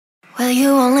Well, you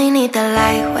only need the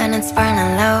light when it's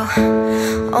burning low.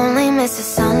 Only miss the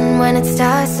sun when it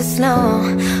starts to snow.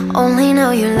 Only know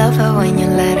you love her when you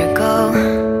let her go.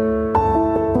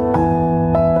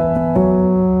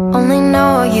 Only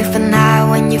know you've been high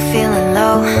when you're feeling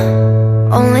low.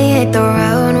 Only hate the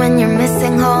road when you're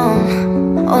missing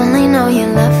home. Only know you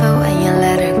love her when you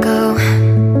let her go.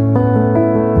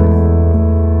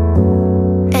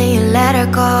 And you let her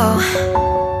go.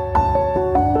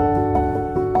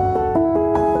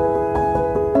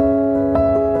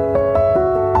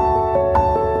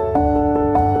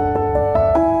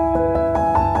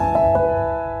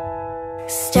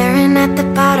 Staring at the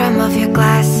bottom of your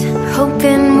glass,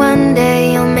 hoping one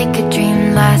day you'll make a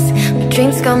dream last. But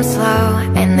dreams come slow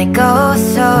and they go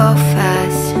so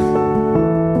fast.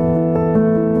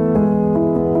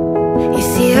 You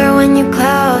see her when you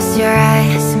close your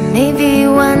eyes. Maybe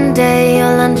one day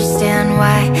you'll understand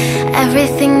why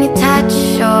everything you touch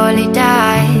surely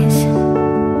dies.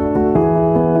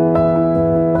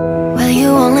 Well, you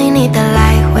only need the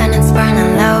light when it's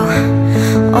burning low.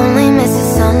 Only miss the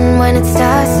sun when it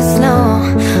starts to snow.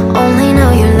 Only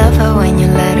know you love her when you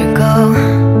let her go.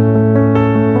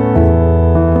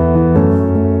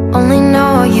 Only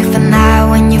know you've been high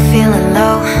when you're feeling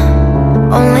low.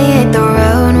 Only hate the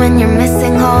road when you're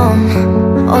missing home.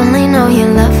 Only know you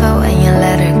love her when you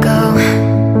let her go.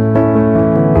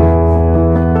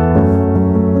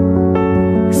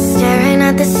 Staring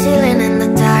at the ceiling in the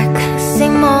dark,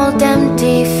 same old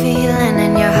empty feeling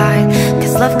in your heart.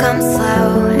 Cause love comes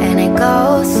slow and it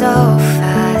goes so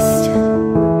fast.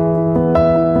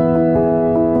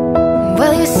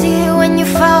 Well, you see it when you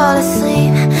fall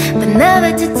asleep, but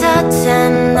never to touch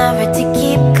and never to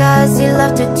keep. Cause you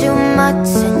loved her too much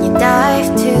and you dive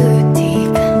too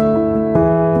deep.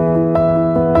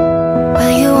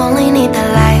 Well, you only need the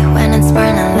light when it's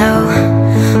burning low.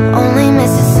 Only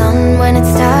miss the sun when it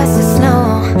starts to snow.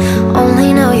 Only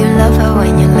know you love her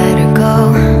when you let her go.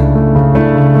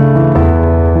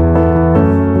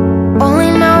 Only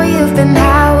know you've been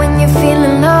high when you're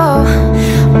feeling low.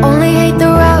 Only hate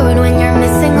the road when you're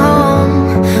missing home.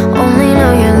 Only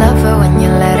know you love her when you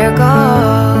let her go.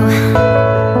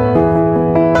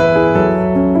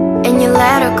 And you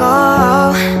let her go.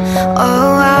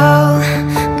 Oh, oh,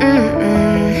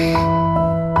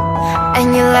 and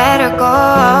you let her go.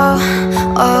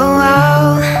 Oh,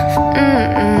 oh,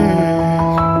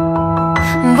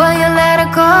 well, you let her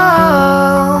go.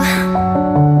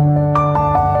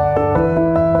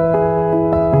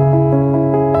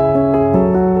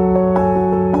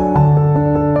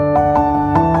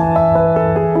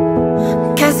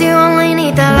 Cause you only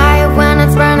need the light when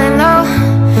it's burning low.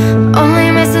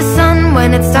 Only miss the sun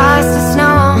when it starts to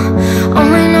snow.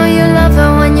 Only know you love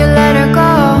her when you let her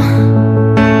go.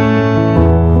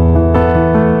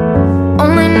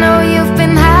 Only know you've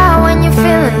been high when you're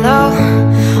feeling low.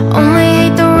 Only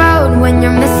hate the road when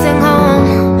you're missing home.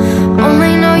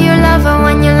 Only know you love her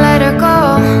when you let her go.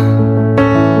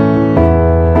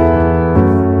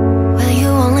 Well, you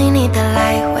only need the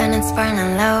light when it's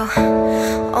burning low.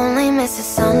 Only miss the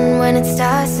sun when it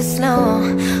starts to snow.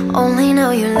 Only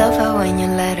know you love her when you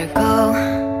let her go.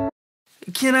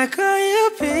 Can I call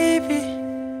you baby?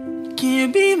 Can you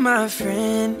be my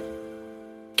friend?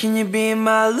 Can you be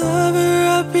my lover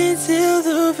up until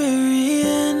the very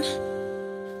end?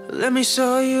 Let me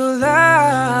show you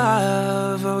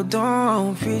love, oh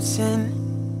don't pretend.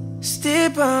 Stay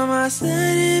by my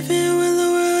side even when the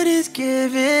world is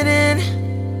giving in.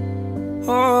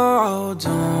 Oh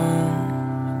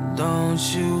don't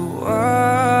you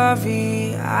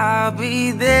worry, I'll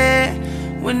be there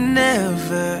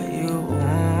whenever you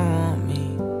want me.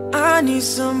 I need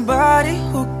somebody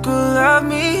who could love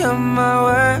me at my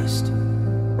worst.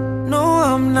 No,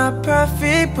 I'm not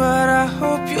perfect, but I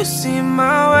hope you see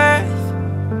my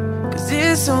worth. Cause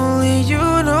it's only you,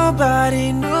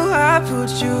 nobody knew I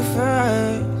put you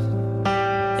first.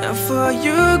 And for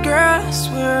you, girl, I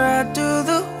swear I do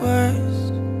the worst.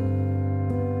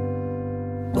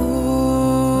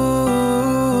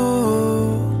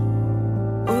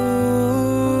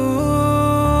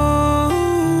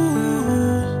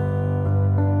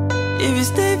 If you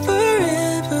stay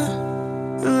forever,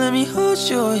 let me hold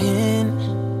your hand.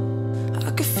 I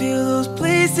can feel those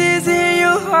places in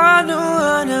your heart no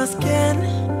one else can.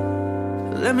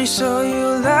 Let me show you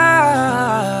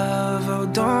love, oh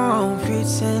don't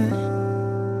pretend.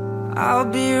 I'll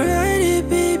be right here,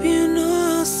 baby, you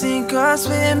know I'll sink or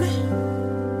swim.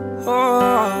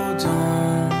 Oh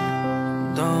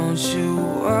don't you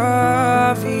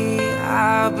worry,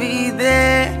 I'll be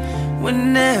there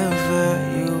whenever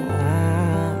you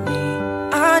want me.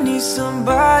 I need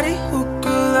somebody who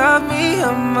could love me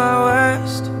on my way.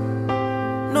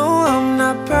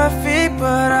 perfect,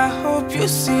 but I hope you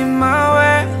see my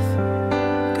worth.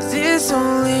 'Cause it's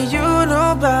only you,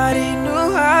 nobody knew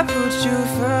I put you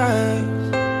first.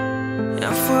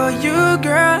 And for you,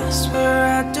 girl, I swear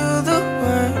I do the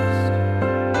worst.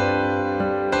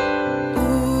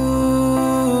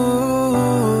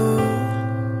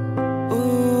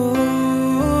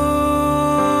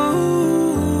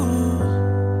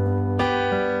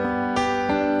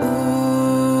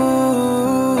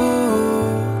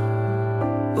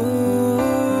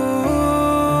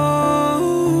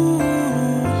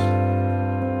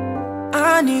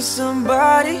 I need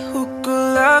somebody who could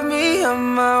love me at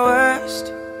my worst.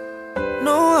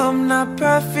 No, I'm not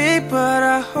perfect, but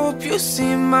I hope you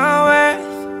see my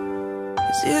worth.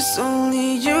 'Cause it's only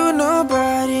you,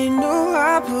 nobody knew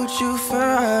I put you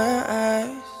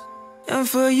first. And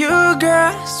for you,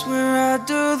 girl, I swear I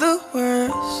do the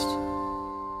worst.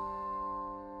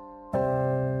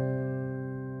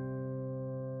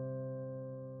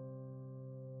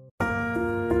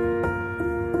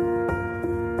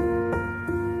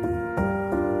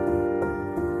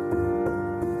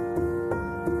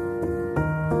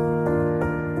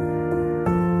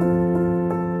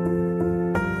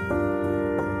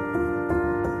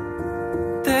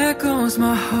 There goes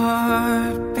my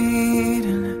heart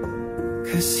beating,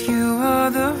 'cause you are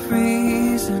the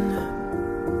reason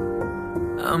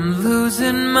I'm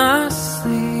losing my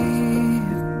sleep.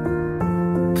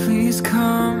 Please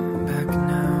come back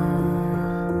now.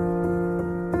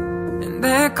 And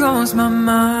there goes my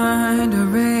mind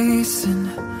erasing,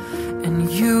 and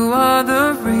you are the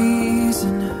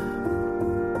reason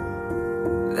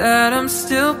that I'm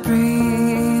still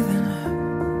breathing.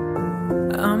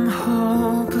 I'm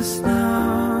hopeless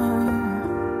now.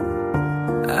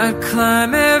 I'd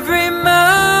climb every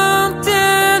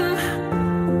mountain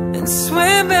and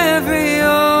swim every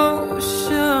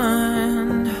ocean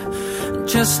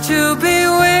just to be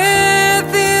with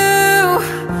you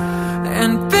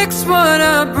and fix what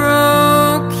I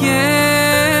broke.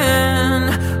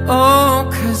 Oh,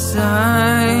 'cause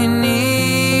I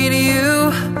need you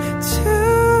to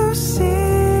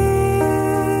see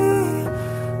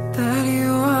that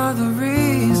you are the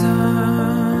reason.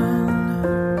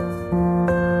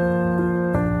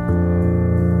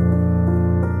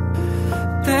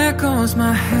 There goes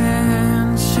my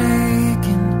hand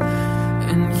shaking,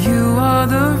 and you are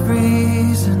the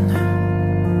reason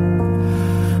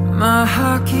my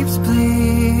heart keeps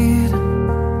bleeding.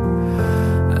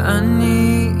 I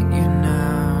need you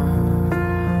now.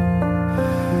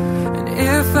 And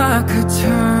if I could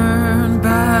turn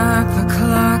back the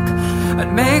clock,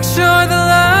 I'd make sure the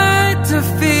light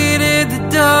defeated the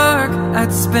dark.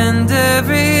 I'd spend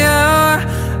every hour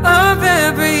of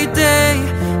every day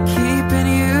keeping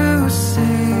you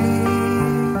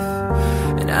safe.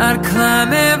 And I'd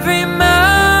climb every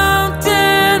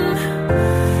mountain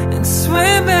and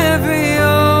swim every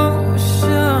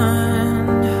ocean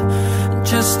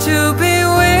just to be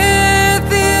with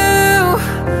you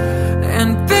and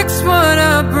fix what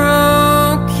I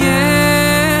broke.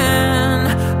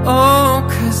 Oh,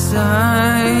 'cause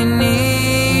I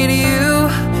need you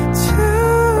to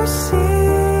see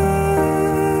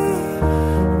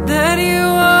that you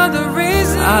are the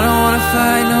reason. I don't wanna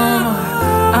fight no more,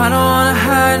 I don't wanna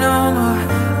hide no more,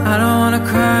 I don't wanna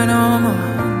cry no more.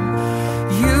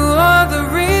 You are the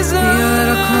reason. Be a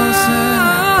little closer,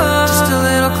 just a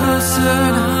little closer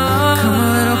now. Come a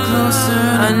little closer.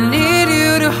 I need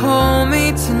you to hold me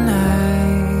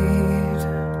tonight.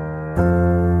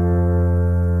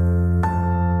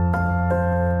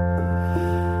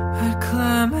 I'd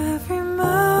climb every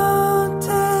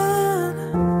mountain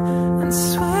and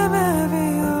swim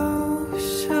every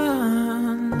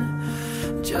ocean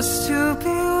just to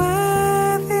be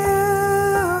with you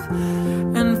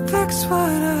and fix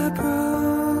what I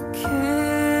broke.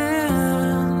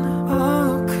 Oh,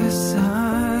 'cause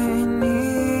I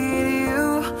need you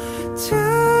to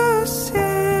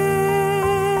see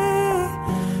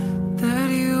that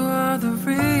you are the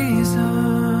reason.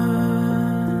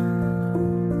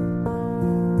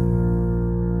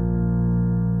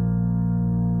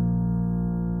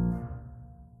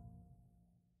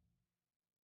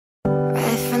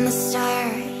 Right from the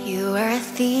start, you were a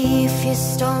thief, you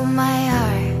stole my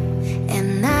heart.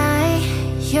 And I,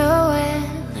 your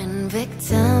willing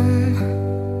victim.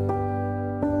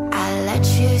 I let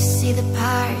you see the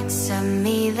parts of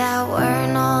me that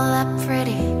weren't all that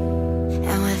pretty.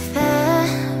 And with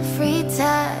every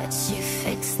touch, you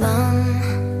fixed them.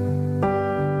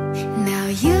 Now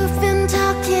you've been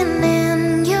talking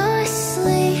in your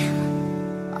sleep.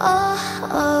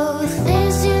 Oh,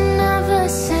 things you never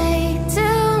say to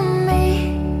me.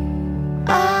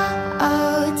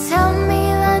 Oh,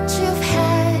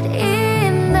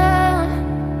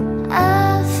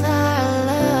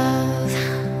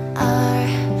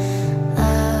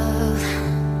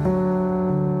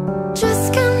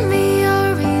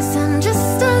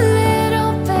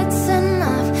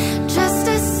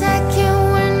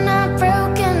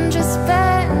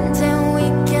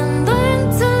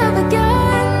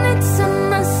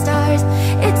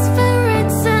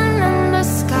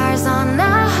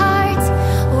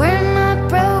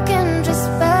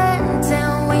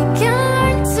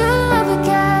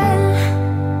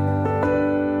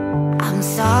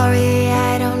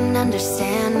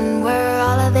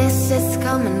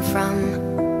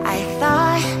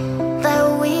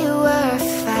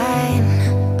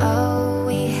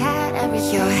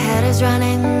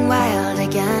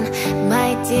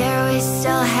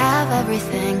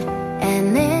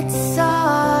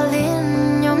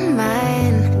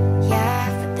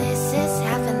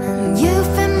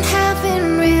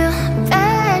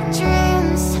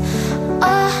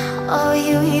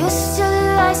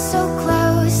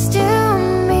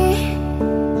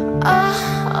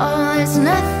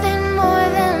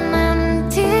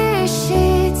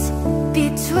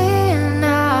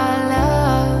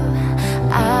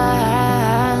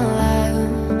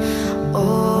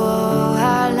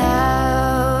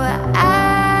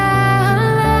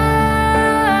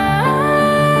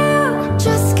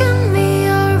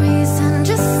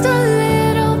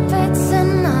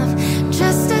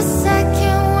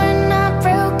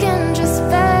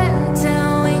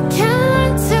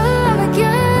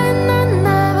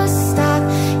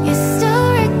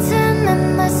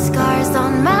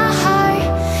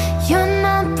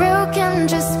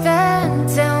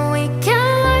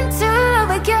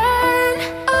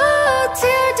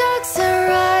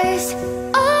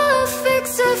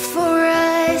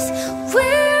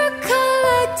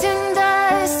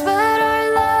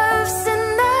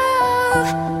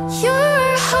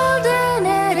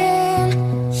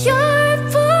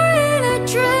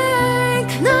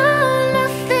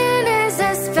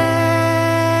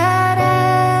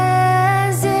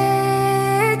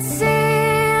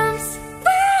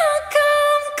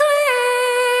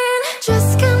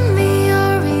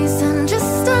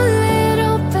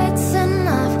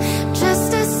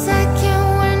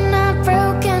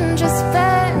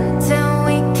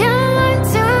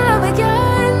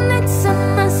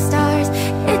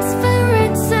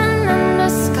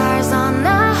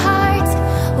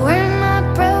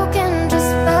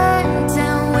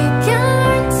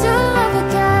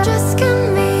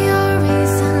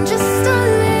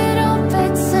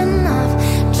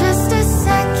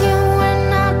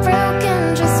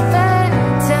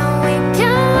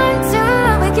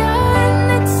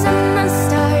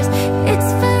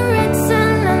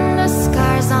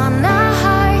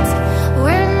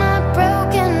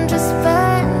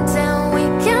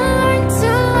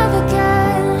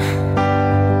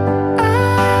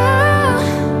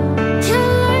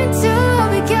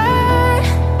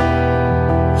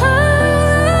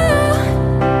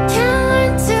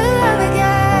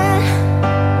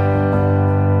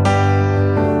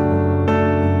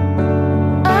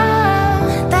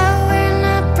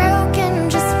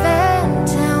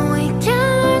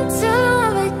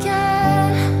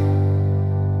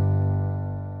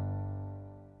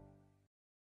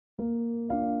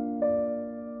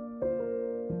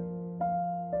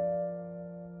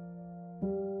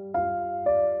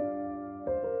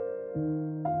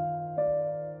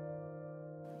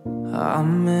 I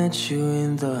met you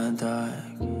in the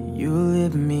dark, you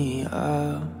lit me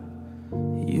up.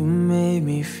 You made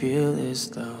me feel as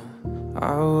though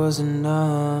I was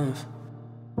enough.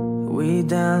 We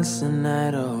danced the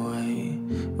night away,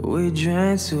 we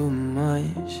drank too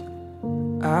much.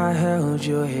 I held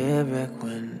your hair back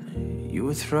when you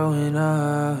were throwing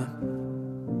up.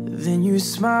 Then you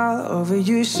smiled over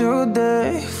your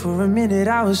shoulder. For a minute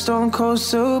I was stone cold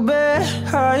sober.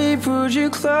 I pulled you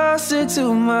closer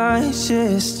to my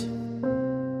chest,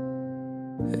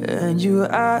 and you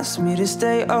asked me to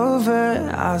stay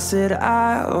over. I said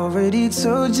I already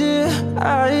told you.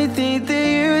 I think that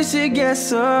you should get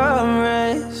some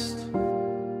rest.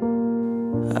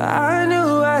 I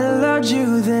knew I loved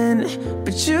you then,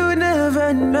 but you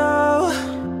never know.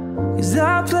 'Cause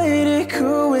I played it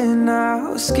cool when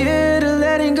I was scared of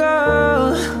letting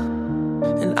go.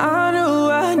 And I knew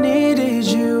I needed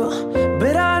you,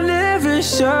 but I never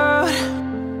showed.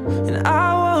 And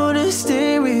I wanna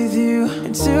stay with you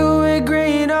until we're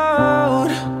green old.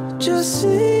 Just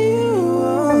say you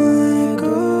won't let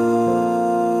go.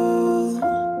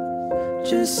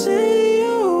 Just say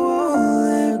you won't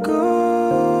let go.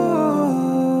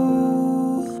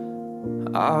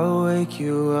 I'll wake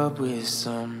you up with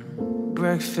some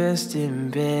breakfast in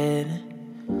bed.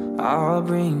 I'll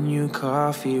bring you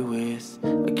coffee with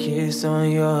a kiss on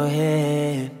your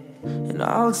head. And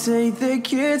I'll take the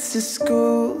kids to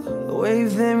school,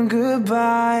 wave them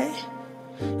goodbye.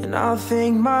 And I'll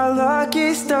thank my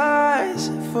lucky stars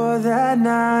for that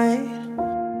night.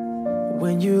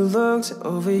 When you looked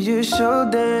over your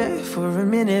shoulder, for a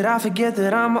minute I forget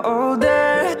that I'm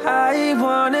older. I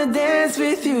wanna dance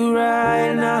with you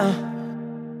right now.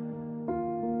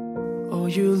 Oh,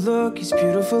 you look as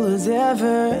beautiful as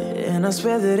ever, and I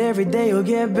swear that every day you'll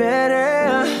get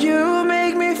better. You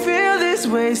make me feel this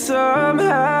way somehow.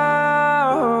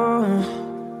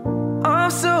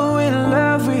 I'm so in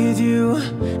love with you,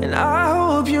 and I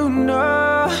hope you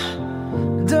know,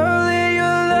 darling,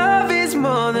 your love is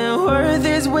more than worth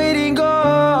its weight in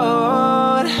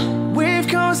gold. We've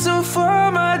come so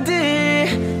far, my dear,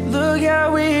 look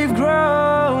how we've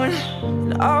grown.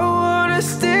 And I wanna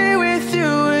stay with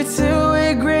you until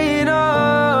we're green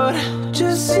old.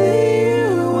 Just say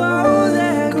you won't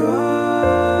let go.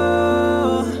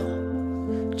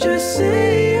 Just say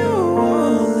you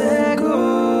won't let go.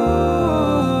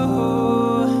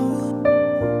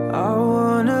 I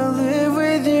wanna live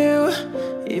with you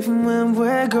even when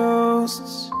we're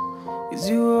ghosts. 'Cause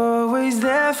you were always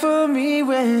there for me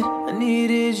when I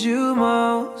needed you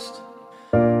most.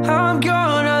 I'm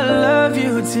gonna love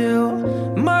you till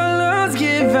my lungs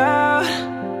give out.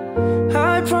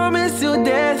 I promise till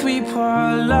death we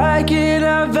part like in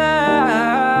our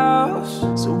vows.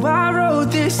 So I wrote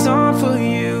this song for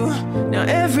you. Now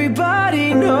everybody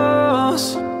knows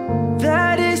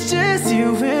that it's just you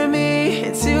and me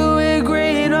until we're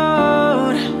green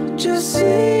old. Just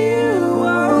say you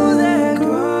won't let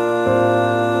go.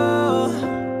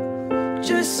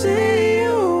 Just say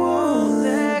you won't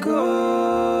let go.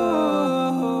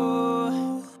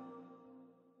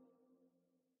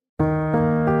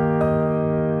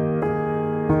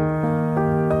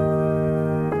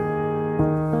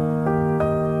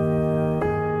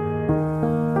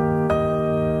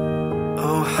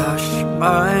 Oh hush,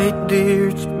 my dear,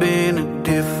 it's been a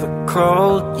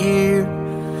difficult year,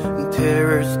 and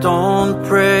terrorists don't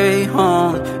prey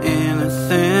on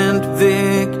innocent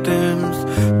victims.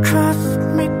 Trust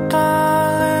me,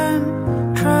 darling,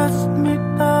 trust me,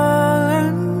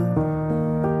 darling.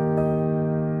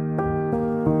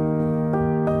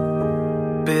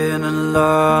 Been a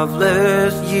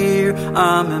loveless year,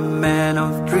 I'm a man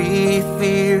of three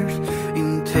fears: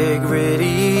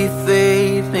 integrity,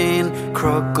 faith, and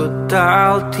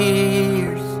crocodile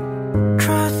tears.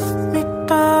 Trust me,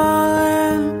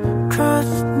 darling,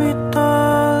 trust me,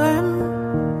 darling.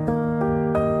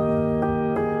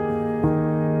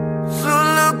 So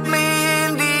look me in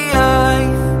the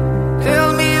eyes, tell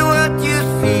me what you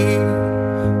see.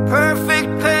 Perfect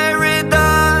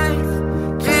paradise,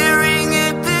 tearing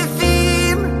at the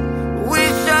seam.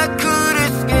 Wish I could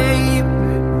escape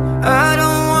it, I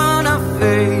don't wanna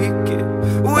fake it.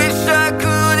 Wish I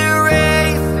could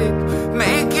erase it,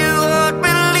 make you all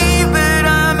believe it.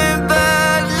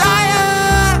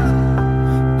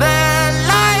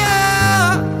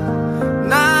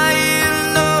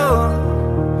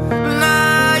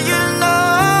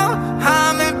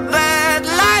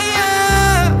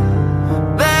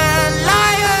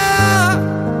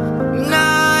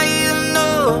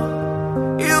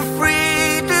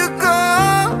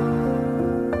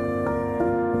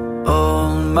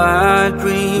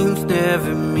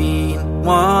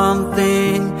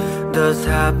 does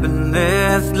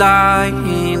happiness lie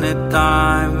in a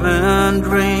diamond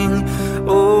ring?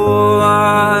 Oh,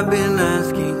 I've been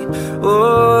asking,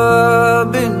 oh,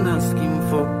 I've been asking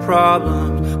for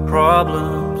problems,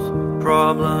 problems,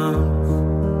 problems.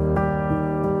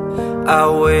 I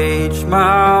wage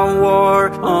my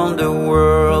war on the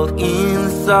world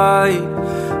inside.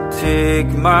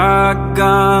 Take my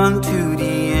gun to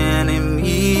the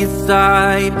enemy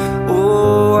side.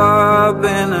 Oh, I've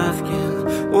been asking,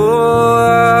 oh,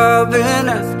 I've been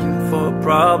asking for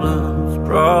problems,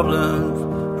 problems,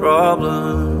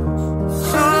 problems.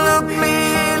 So look me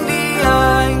in the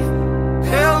eye,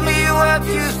 tell me what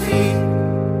you see.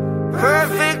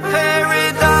 Perfect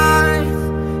paradise,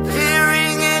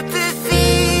 tearing at the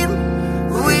seam.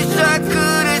 Wish I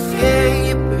could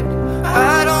escape it,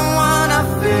 I don't wanna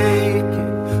fake it.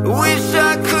 Wish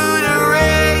I could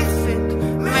erase it,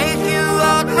 make you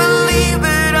all believe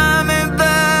it. I'm a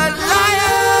bad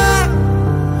liar,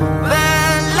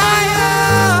 bad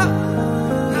liar.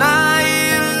 Now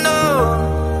you know,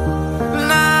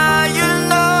 now you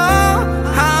know.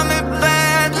 I'm a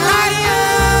bad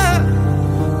liar,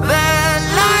 bad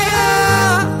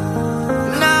liar.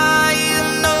 Now you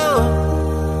know,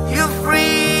 you're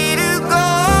free to go.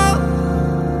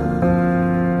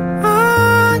 I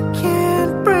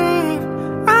can't breathe,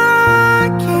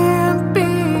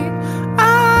 I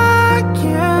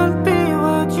can't be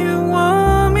what you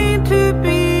want me to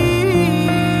be.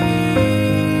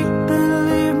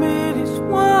 Believe me this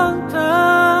one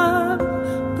time,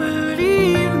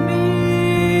 believe me.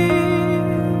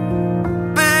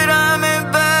 But I'm a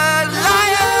bad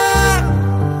liar,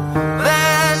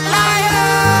 bad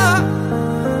liar.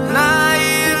 Now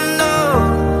you know,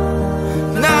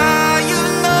 now you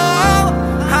know.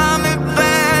 I'm a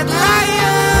bad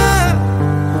liar,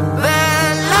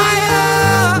 bad liar.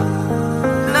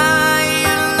 Now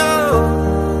you know,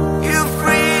 you're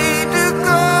free to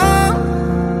go.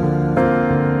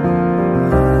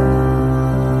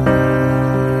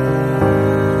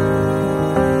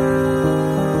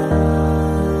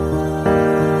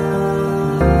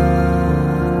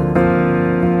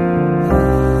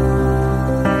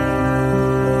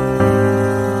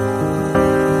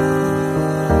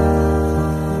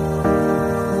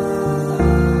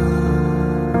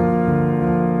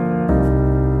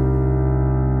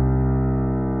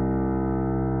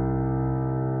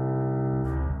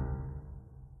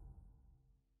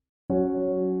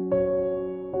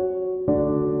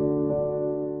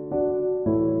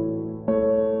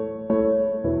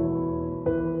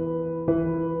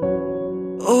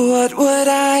 What would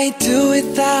I do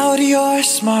without your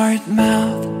smart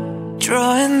mouth?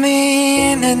 Drawing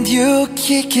me in and you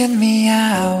kicking me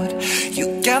out. You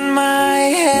got my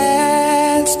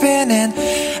head spinning,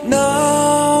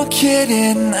 no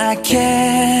kidding, I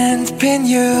can't pin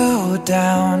you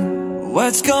down.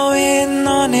 What's going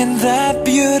on in that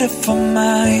beautiful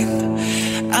mind?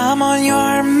 I'm on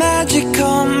your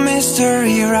magical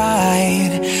mystery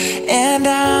ride, and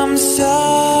I'm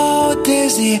so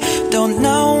dizzy, don't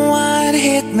know what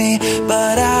hit me,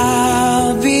 but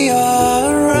I'll be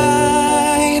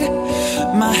alright.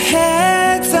 My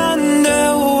head's underwater,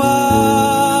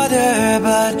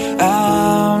 but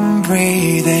I'm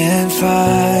breathing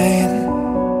fine.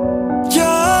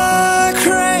 You're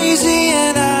crazy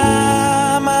and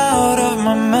I'm out of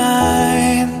my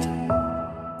mind,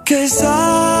 'cause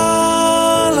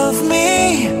all of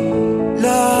me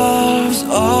loves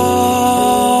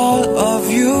all of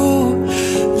you.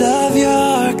 Love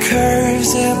your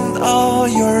curves and all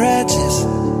your edges,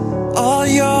 all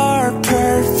your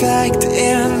perfect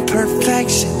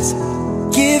imperfections.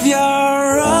 Give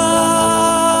your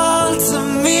all to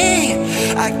me,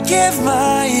 I give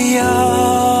my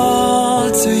all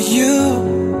to you.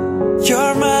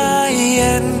 You're my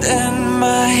end and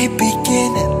my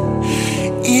beginning.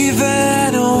 Even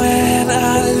when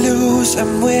I lose,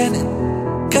 I'm winning,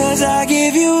 'cause I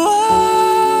give you all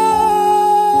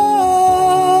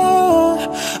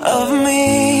of me,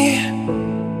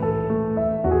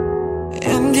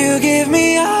 and you give me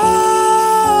all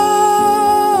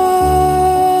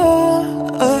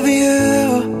of you.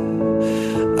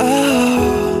 Oh,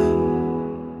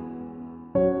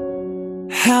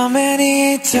 how many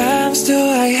times do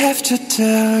I have to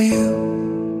tell you?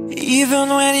 Even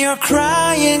when you're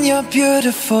crying, you're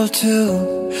beautiful too.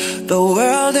 The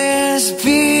world is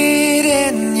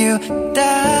beating you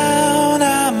down.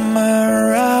 I'm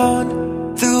around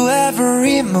through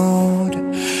every mood.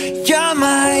 You're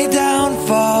my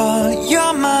downfall,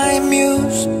 you're my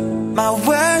muse, my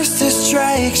worst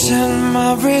distraction,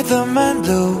 my rhythm and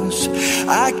blues.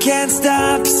 I can't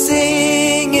stop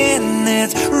singing,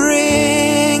 it's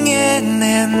ringing spinning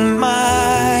in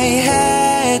my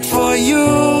head for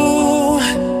you.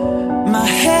 My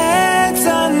head's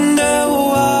underwater,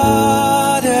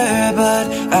 but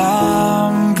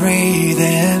I'm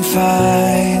breathing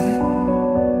fine.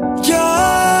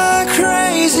 You're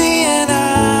crazy and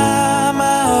I'm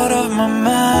out of my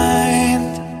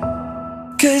mind.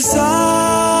 'Cause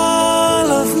all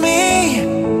of me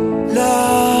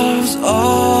loves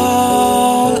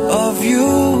all of you.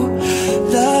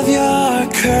 Love your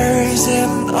curves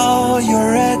and all your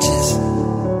edges,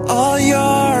 all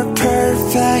your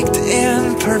perfect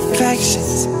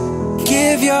imperfections.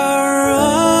 Give your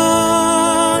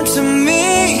all to me,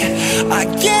 I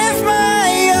give my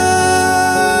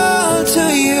all to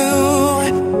you.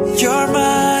 You're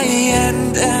my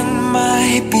end and my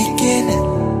beginning.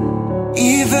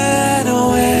 Even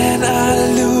when I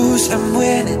lose, I'm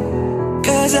winning.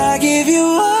 'Cause I give you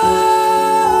all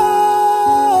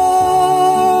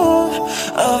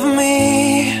of me,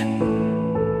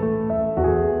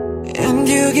 and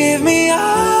you give me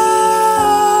all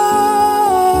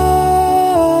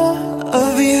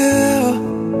of you.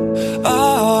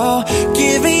 Oh,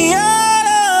 give me all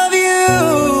of you.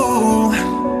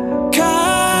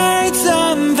 Cards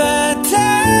on the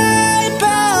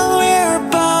table, we're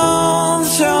both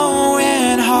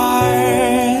showing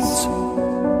hearts,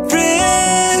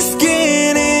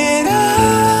 risking it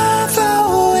all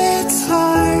though it's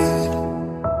hard.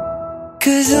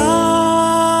 'Cause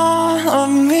all of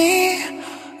me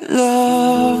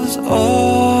loves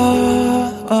all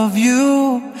of you.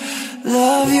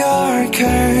 Love your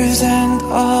curves and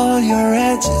all your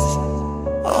edges,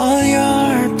 all your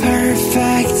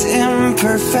perfect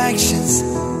imperfections.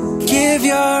 Give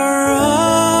your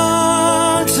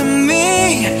all to me,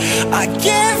 I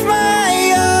give my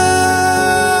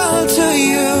all to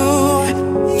you.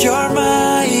 You're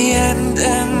my end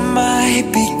and my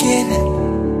beginning.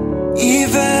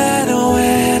 Even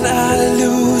when I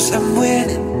lose, I'm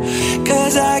winning.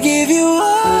 'Cause I give you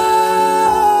all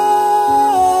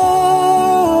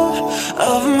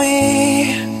of me,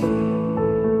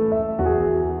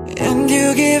 and you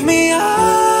give me all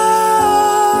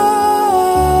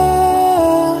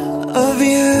of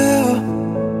you.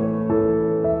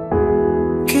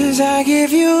 'Cause I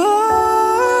give you all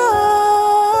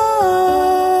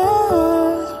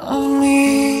of me,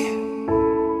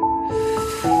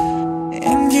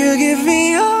 and you give me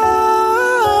all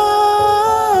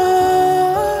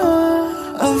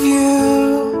of you.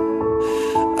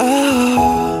 Oh.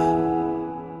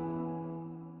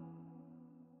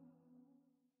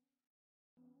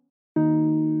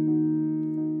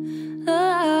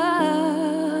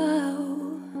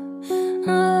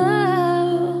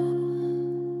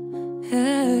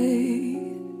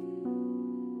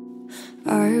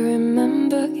 I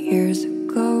remember years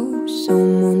ago,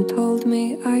 someone told me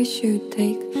I should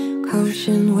take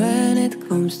caution when it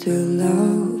comes to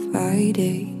love. I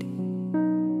did.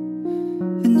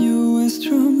 And you were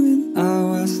strong and I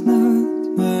was not.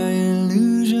 My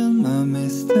illusion, my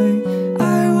mistake.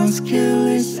 I was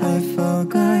careless, I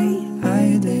forgot I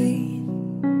did.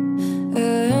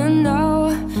 And now,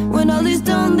 when all is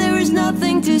done, there is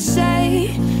nothing to say.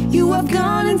 You have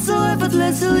gone and so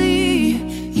effortlessly.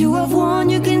 You have won,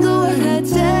 you can go ahead,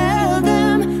 tell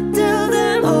them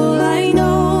all I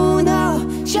know now.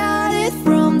 Shout it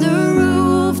from the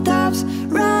rooftops,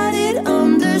 write it on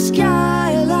the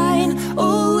skyline.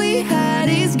 All we had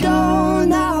is gone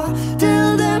now.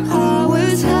 Tell them I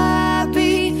was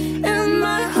happy and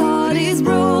my heart is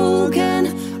broken.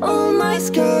 All my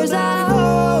scars are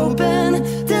open.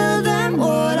 Tell them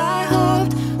what I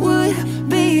hoped would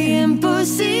be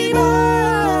impossible.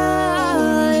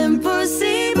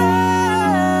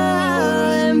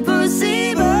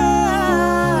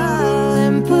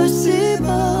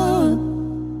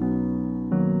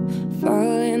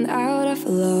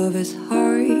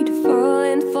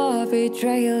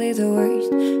 Betrayal is the worst.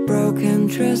 Broken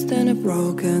trust and a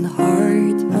broken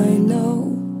heart. I know,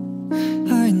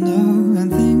 and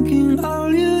thinking all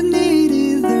you need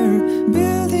is there.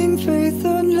 Building faith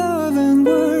on love and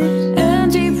words.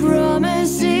 empty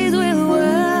promises will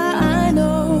wear. I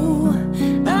know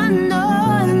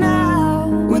now.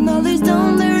 When all is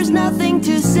done, there is nothing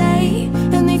to say.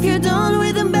 And if you're done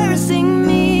with embarrassing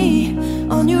me,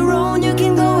 on your own you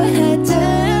can go ahead,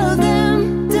 tell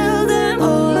them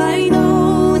all I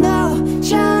know now.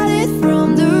 Shout it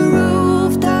from the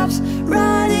rooftops,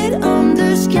 write it on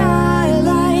the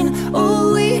skyline.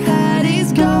 All we had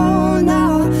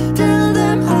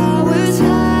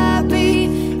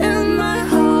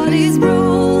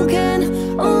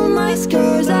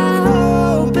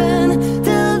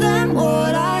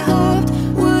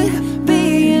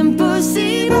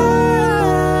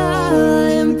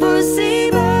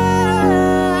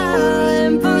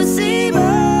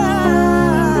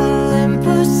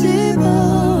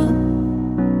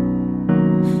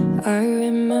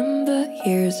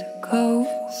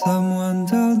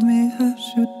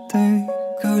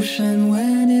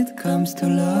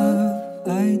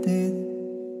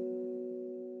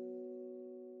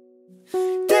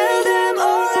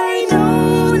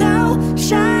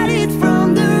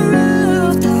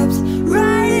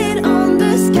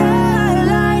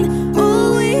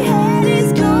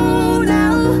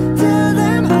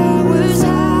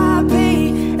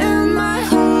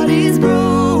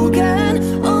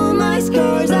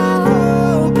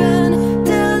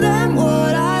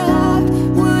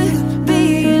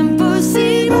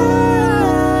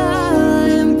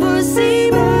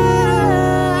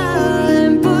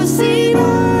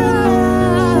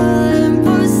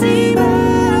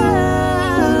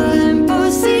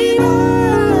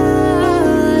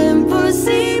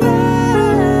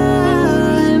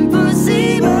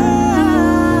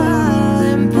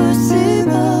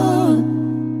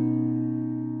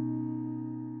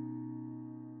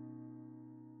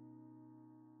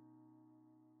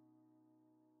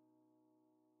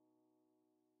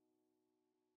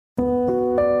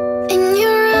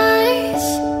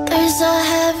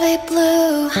light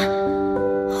blue,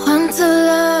 one to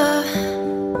love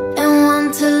and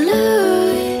one to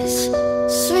lose.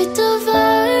 Sweet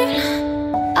divine,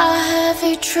 a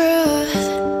heavy truth.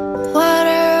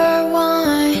 Water or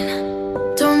wine,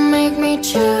 don't make me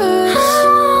choose. I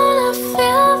wanna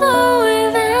feel the way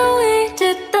that we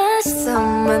did that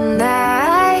summer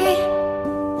night.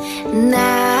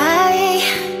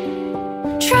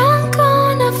 Drunk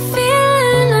on a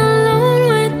feeling, alone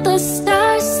with the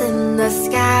stars in the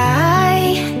sky.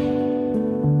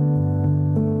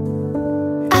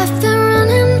 I've been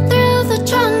running through the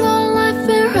jungle, I've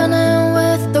been running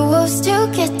with the wolves to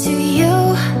get to you,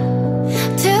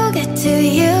 to get to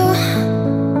you.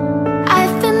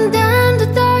 I've been down the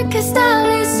darkest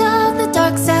alleys of the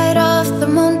dark side of the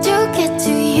moon to get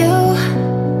to you,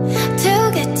 to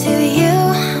get to you.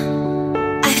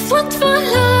 I've looked for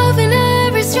love in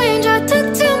every stranger, took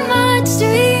too much to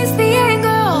ease the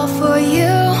anger, all for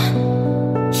you,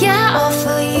 yeah, all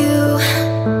for you.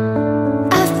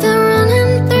 I've been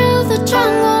running through the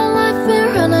jungle, I've been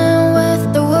running with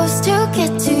the wolves to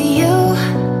get to you,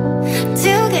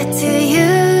 to get to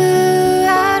you,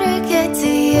 how to get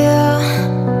to you.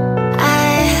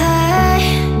 I had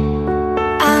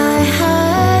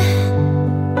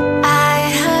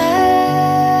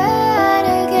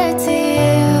to get to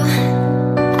you.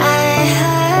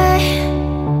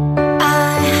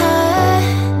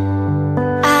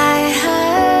 I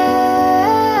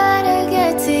had to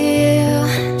get to you.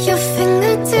 Your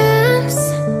fingertips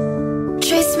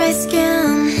trace my skin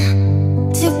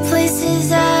to places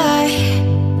I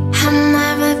have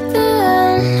never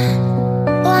been.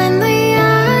 Blindly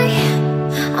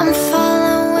I'm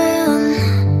following.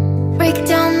 Break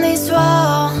down these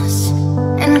walls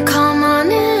and come on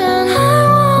in. I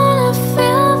wanna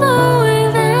feel the way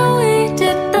that we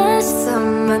did that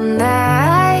summer night.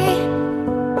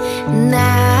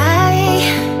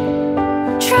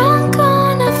 Drunk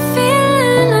on a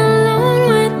feeling, alone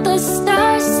with the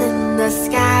stars in the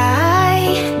sky.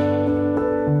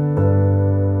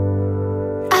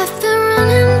 I've been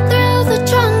running through the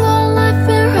jungle, I've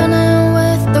been running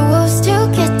with the wolves to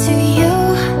get to you,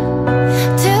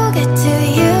 to get to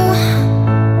you.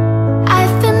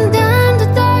 I've been down the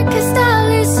darkest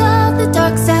alleys of the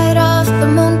dark side of the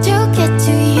moon to get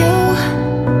to you,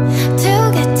 to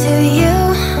get to you.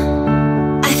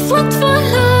 I've looked for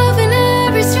love in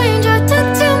every stranger, took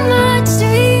too much to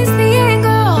ease the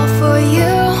anger, all for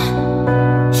you,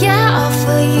 yeah, all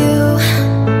for you.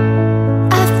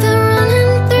 I've been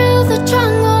running through the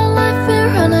jungle, I've been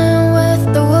running with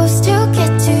the wolves to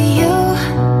get to you,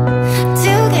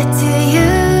 to get to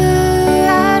you,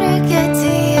 how to get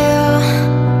to you.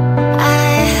 I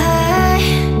had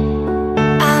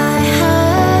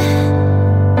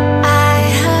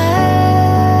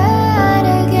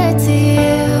to get to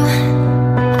you.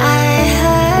 I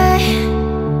had to.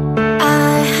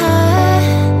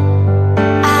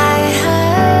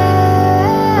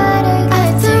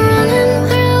 I've been running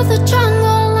through the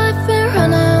jungle, I've been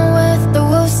running with the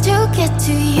wolves to get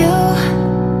to you,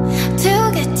 to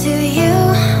get to you.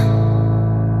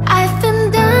 I've been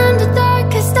down the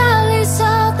darkest alleys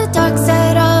of the dark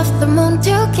side of the moon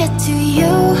to get to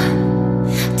you,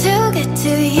 to get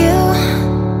to you.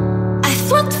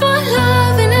 I've looked for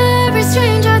love in every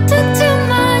stranger, took too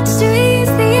much to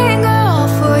ease the anger, all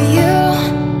for you,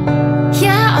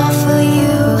 yeah, all for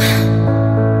you.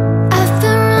 I've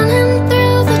been running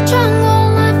through the jungle,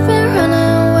 I've been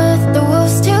running with the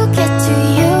wolves to get to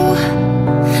you,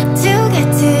 to get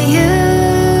to you,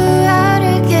 how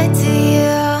to get to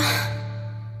you.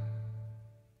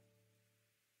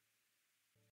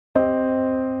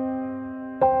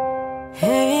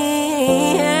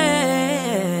 Hey, yeah.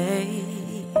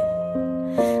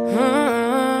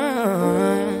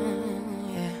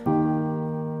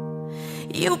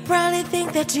 You probably think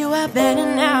that you are better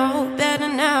now, better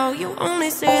now. You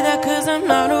only say that 'cause I'm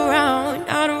not around,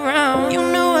 not around. You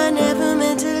know I never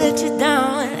meant to let you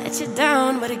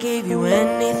down, but I gave you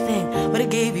anything, but I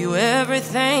gave you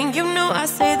everything. You know I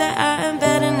say that I am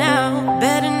better now,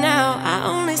 better now. I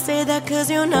only say that 'cause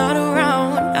you're not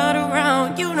around, not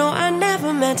around. You know I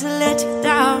never meant to let you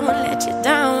down,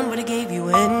 but I gave you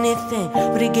anything,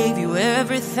 but I gave you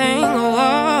everything.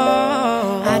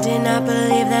 Oh, I did not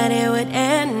believe that it would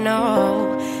end, no.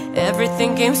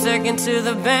 Everything came second to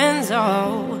the benzo.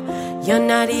 You're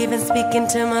not even speaking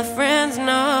to my friends,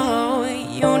 no.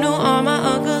 You knew all my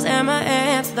uncles and my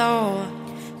aunts, though.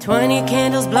 20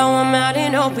 candles, blow them out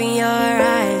and open your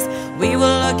eyes. We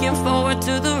were looking forward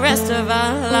to the rest of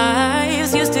our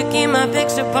lives. Used to keep my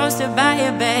picture posted by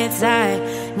your bedside.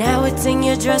 Now it's in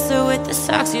your dresser with the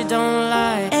socks you don't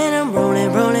like. And I'm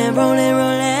rolling, rolling, rolling,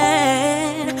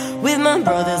 rolling, my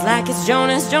brothers like it's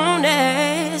Jonas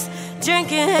Jonas.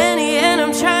 Drinking Henny and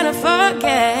I'm trying to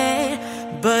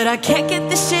forget, but I can't get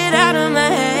this shit out of my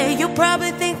head. You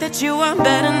probably think that you are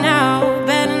better now,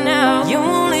 better now. You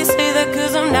only say that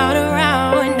cause I'm not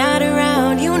around, not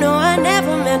around. You know I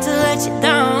never meant to let you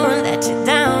down, let you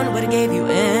down. Would've gave you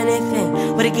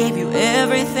anything, would've gave you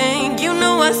everything. You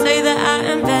know I say that I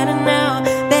am better now,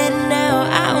 better now.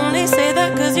 I only say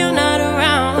that cause you're not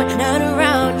around, not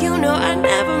around. You know I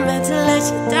never meant to let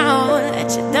you down,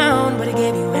 let you down. Would've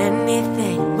gave you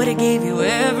anything, would've gave you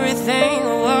everything.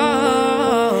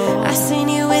 Whoa, I seen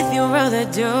you with your brother,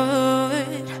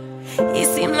 dude. He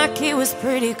seemed like he was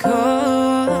pretty cool.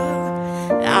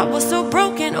 I was so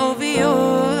broken over you.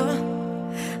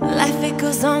 Life it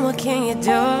goes on, what can you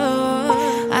do?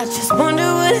 I just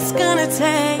wonder what it's gonna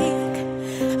take,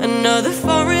 another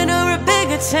foreign or a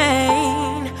bigger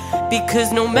chain.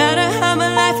 Because no matter how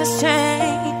my life has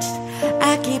changed,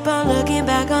 I keep on looking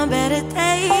back on better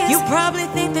days. You probably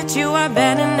think that you are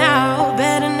better now,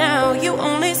 better now. You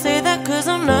only say that cause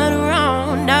I'm not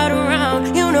around, not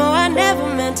around. You know I never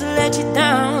meant to let you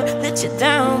down, let you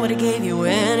down. Would've gave you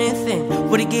anything,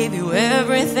 would've gave you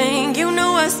everything. You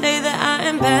know I say that I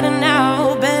am better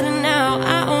now, better now.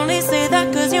 I only say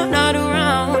that cause you're not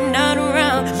around, not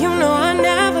around. You know I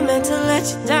never meant to let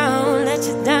you down, let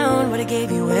you down. Would've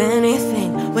gave you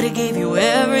anything, would've gave you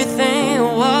everything.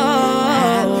 Whoa,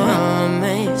 I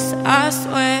promise, I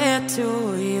swear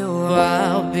to you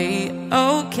I'll be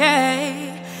okay.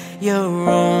 You're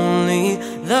only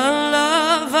the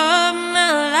love of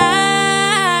my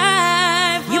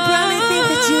life. You probably think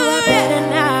that you are better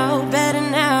now, better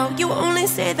now. You only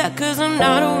say that cause I'm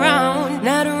not around,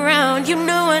 not around. You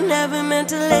know I never meant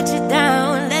to let you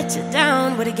down, let you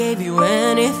down. Would've gave you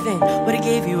anything, would've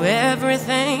gave you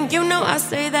everything. You know I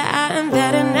say that I am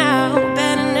better now,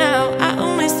 better now. I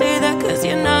only say that cause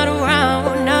you're not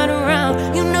around, not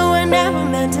around. You know I never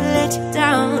meant to let you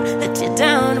down, let you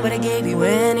down. Would've gave you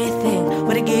anything,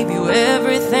 would've gave you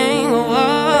everything. Whoa,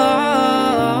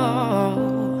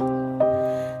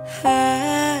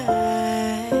 hey,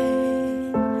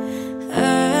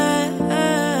 hey,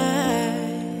 hey,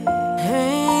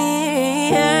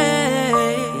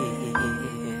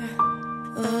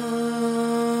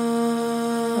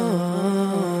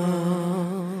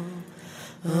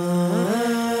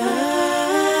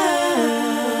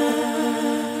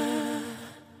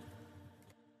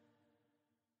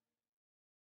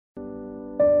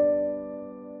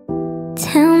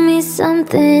 Tell me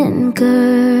something,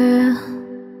 girl.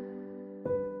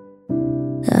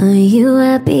 Are you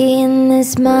happy in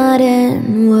this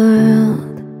modern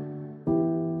world?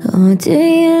 Or do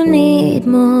you need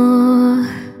more?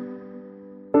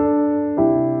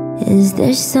 Is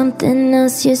there something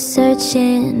else you're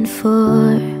searching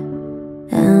for?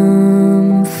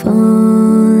 I'm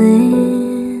falling.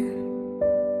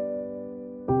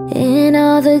 In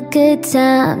all the good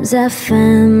times I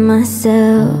find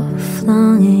myself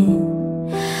longing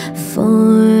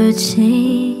for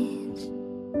change,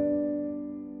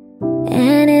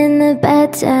 and in the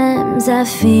bad times I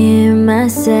fear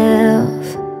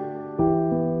myself.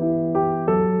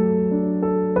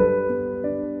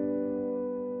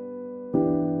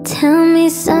 Tell me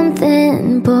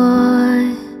something,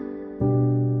 boy.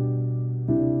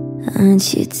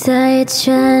 Aren't you tired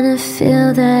trying to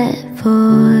fill that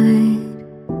void?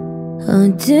 Or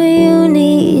do you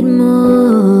need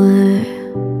more?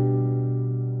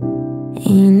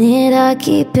 Ain't it hard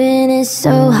keeping it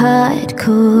so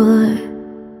hardcore?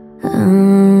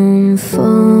 I'm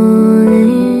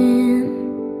falling.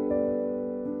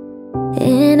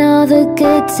 In all the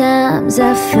good times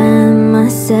I find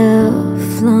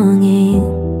myself longing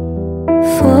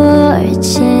for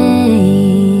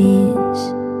change,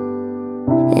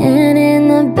 and in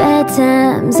the bad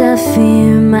times I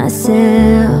fear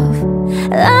myself.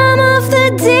 I'm off the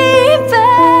deep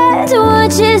end,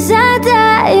 watch as I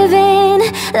dive in.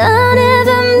 I'll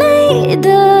never make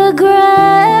the ground,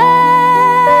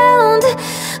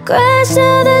 crash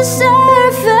to the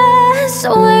surface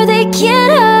where they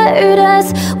can't hurt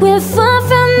us. We're far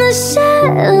from the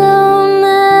shallow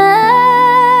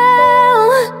now,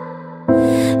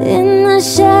 in the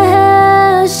shallow,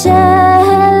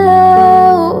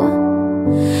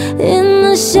 in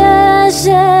the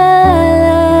shallow,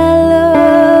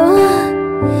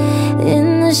 in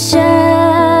the shallow.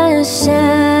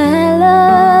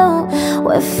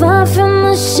 We're far from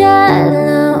the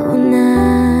shallow now.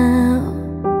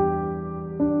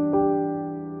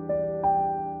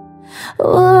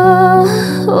 Whoa,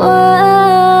 whoa,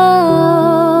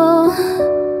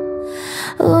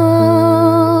 whoa, whoa,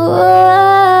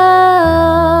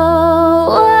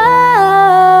 whoa.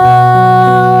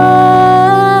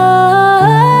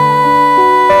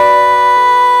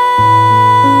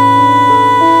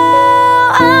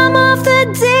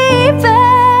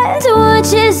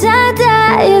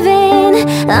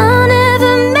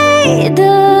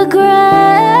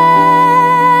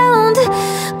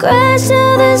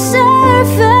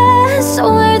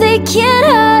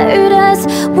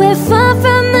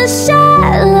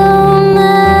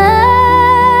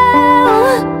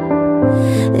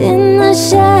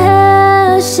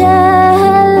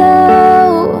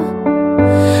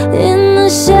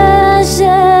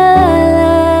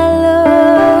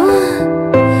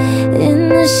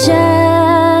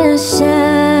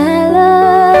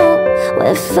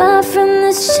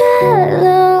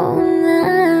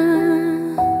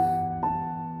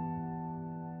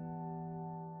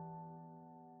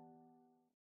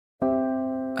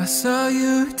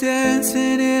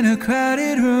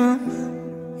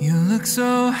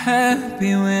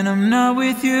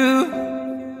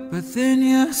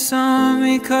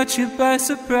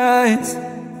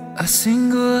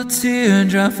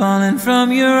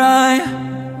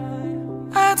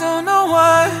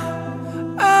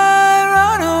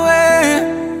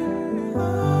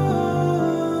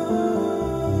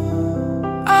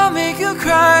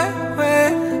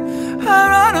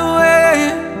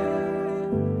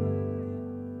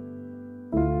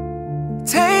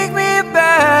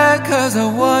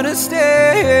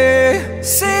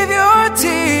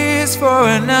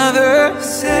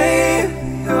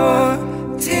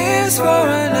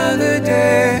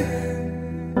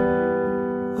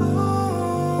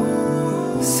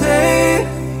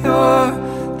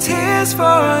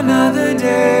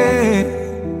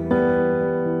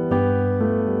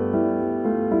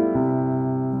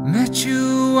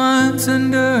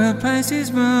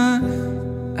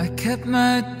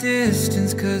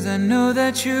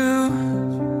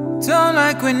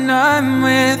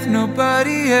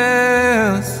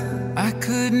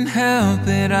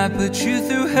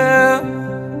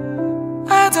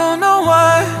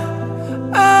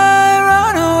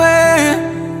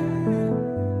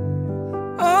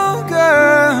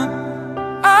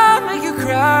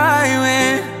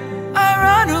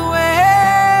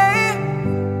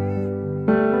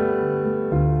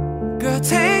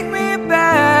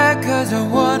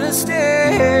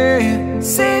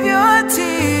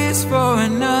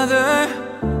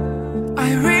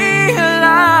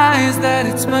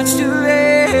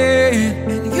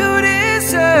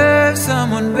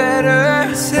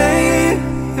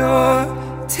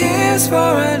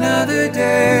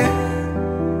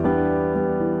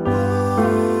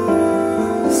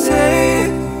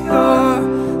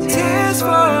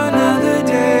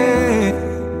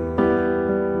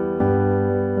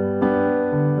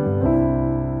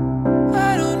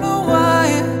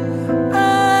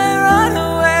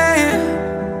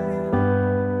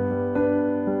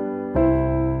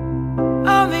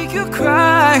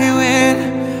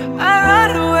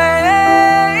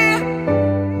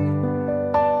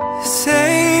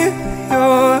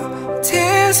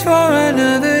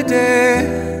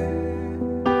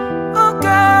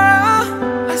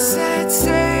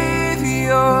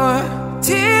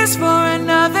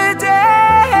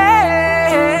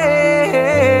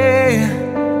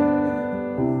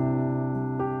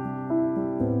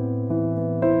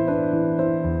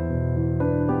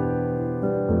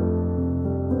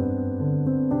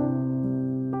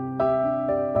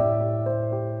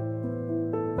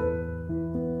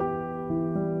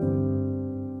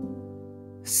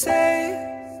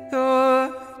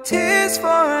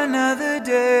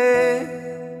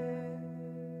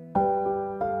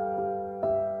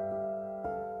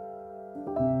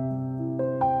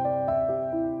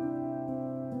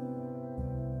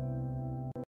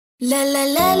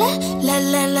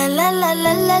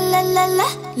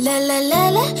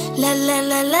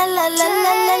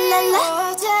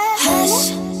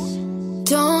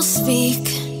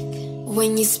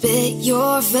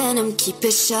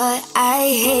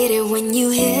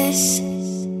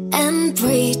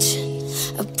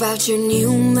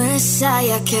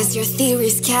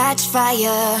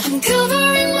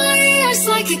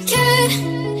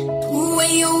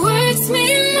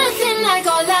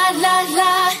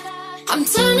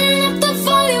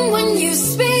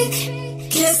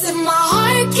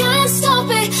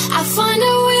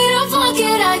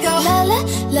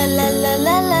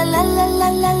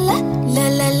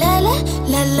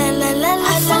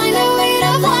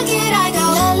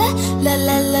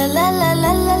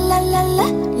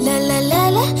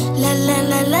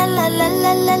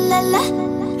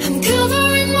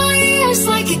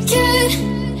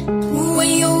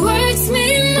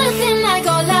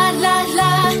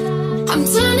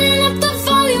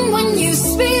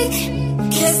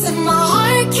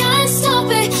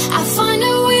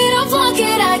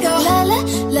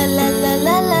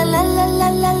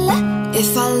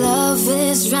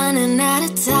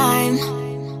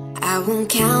 I won't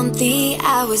count the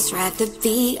hours, rather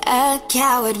be a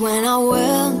coward when our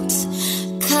worlds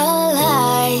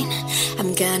collide.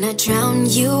 I'm gonna drown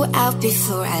you out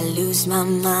before I lose my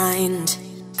mind.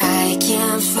 I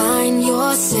can't find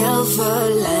your silver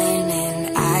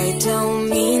lining. I don't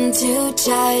mean to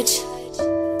judge,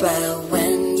 but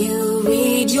when you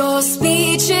read your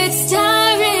speech, it's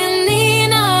tiring.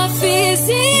 Enough is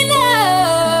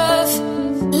enough.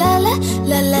 La la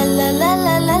la la la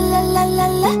la la la la la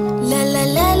la la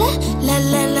la la la la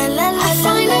la la la. I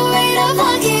find a way to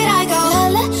block it. I go la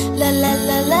la la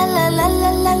la la la la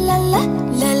la la la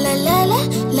la la la la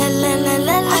la la la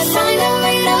la. I find a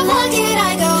way to block it.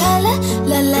 I go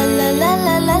la la la la la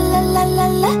la la la la la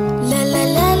la la la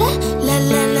la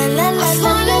la la la. I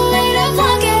find a way to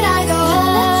block it. I go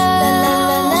la la la la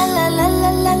la la la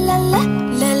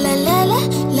la la la la la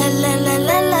la la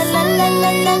la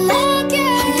la la la.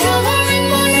 I'm covering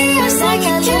my ears like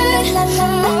a kid.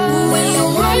 When your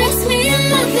word hits me and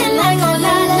nothing, I go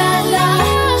la la la.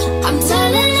 I'm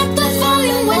turning up the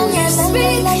volume when you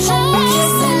speak.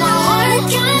 Kissing my heart, I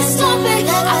can't stop it.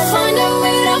 I find a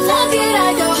way to block it.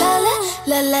 I go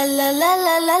la la la la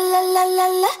la la la la la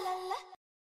la.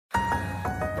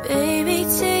 Baby,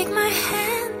 take my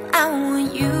hand, I want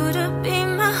you to be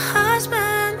my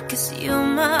husband, 'cause you're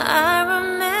my Iron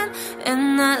Man,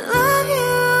 and I love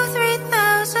you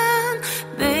 3000.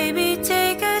 Baby,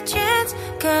 take a chance,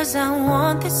 'cause I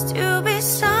want this to be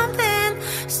something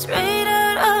straight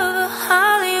out of a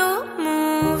Hollywood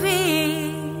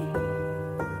movie.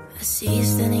 I see you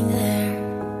standing there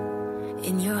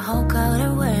in your Hulk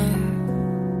outerwear,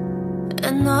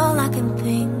 and all I can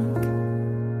think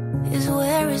is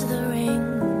where is the ring?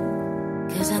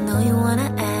 'Cause I know you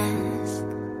wanna ask,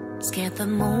 scared the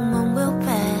moment will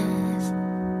pass.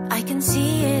 I can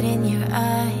see it in your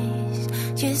eyes,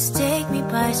 just take me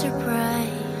by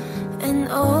surprise. And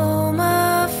all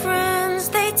my friends,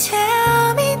 they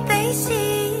tell me they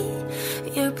see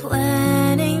you're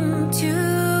planning to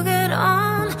get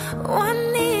on one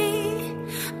knee,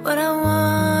 but I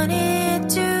want it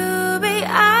to be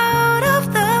out of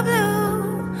the blue,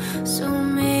 so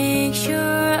make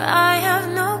sure I have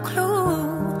no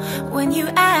clue when you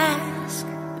ask.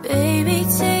 Baby,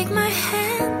 take my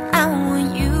hand, I want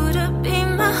you to be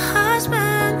my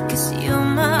husband, 'cause you're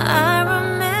my Iron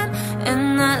Man, and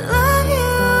I love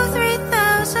you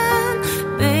 3000.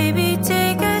 Baby,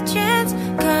 take a chance,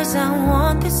 'cause I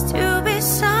want this to be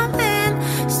something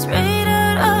straight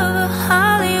out of a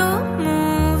Hollywood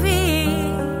movie.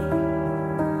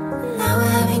 Now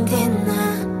we're having dinner,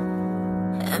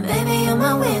 and baby, you're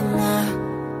my winner.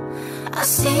 I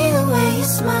see the way you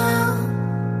smile,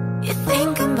 you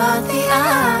think about the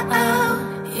hour.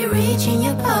 You reach in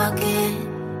your pocket,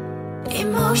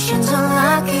 emotions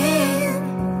unlocking,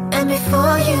 and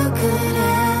before you could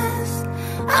ask,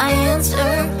 I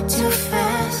answered too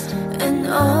fast. And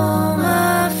all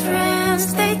my friends,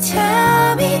 they tell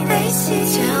me they see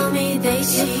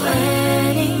you're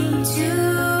planning to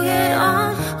get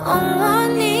on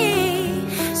one knee.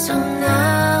 So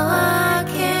now I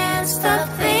can't stop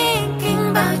thinking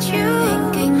about you.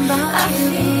 I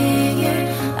figured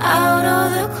out all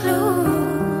the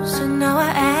clues, so now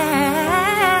I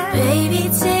ask. Baby,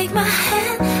 take my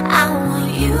hand, I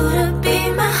want you to be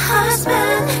my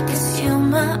husband, 'cause you're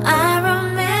my Iron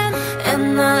Man, and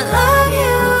I love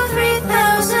you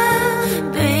 3000.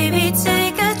 Baby,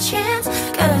 take a chance,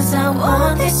 'cause I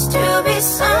want this to be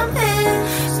something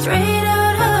straight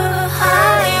out of a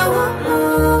Hollywood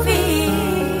movie.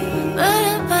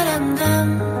 But I'm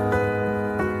done.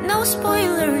 No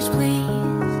spoilers, please.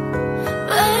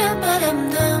 But I'm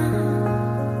done.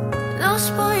 No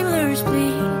spoilers,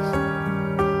 please.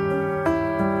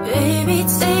 Baby,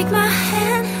 take my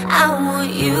hand, I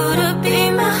want you to be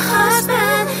my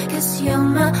husband, 'cause you're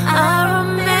my Iron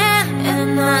Man,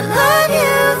 and I love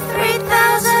you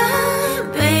 3000.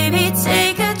 Baby,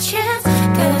 take a chance,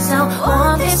 'cause I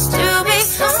want this to be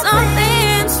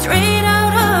something straight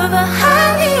out of a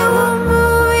Hollywood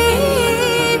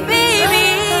movie, baby.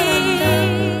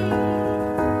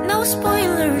 No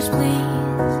spoilers,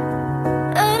 please.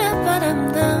 But I'm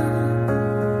done.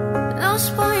 No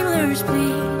spoilers,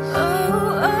 please. Oh,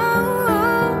 oh,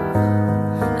 oh.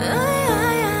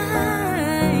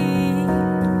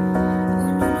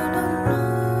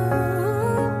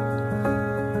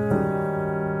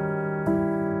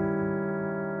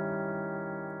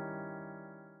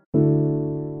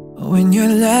 When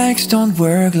your legs don't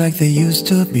work like they used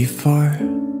to before,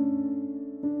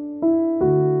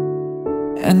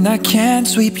 and I can't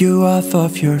sweep you off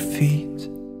of your feet,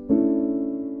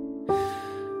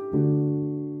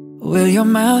 will your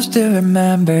mouth still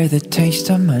remember the taste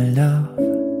of my love?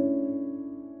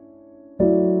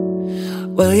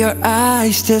 Will your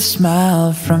eyes still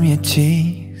smile from your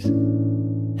cheeks?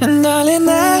 And darling,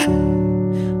 I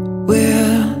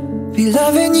will be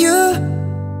loving you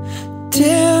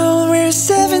till we're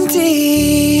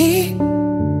 70.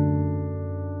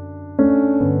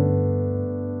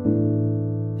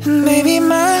 And maybe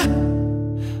my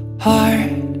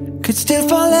heart could still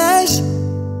fall as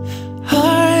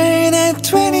hard at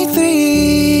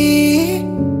 23.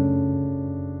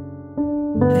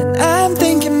 And I'm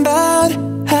thinking about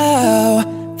how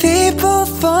people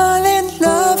fall in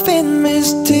love in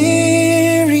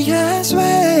mysterious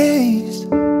ways.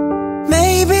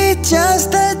 Maybe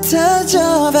just the touch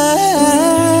of a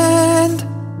hand.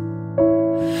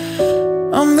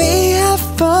 Or me, I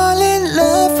fall in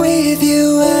love with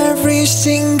you every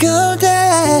single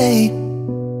day.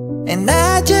 And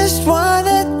I just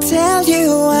wanna tell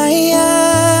you I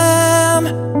am.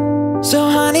 So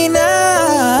honey,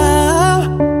 now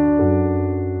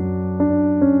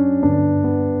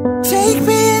take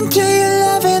me into your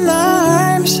loving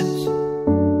arms.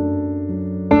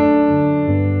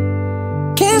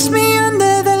 Kiss me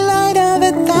under the light of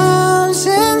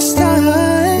 1,000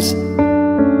 stars.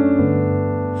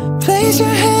 Place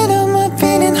your head on my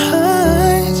beating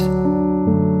heart.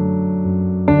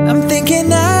 I'm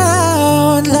thinking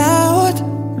out loud.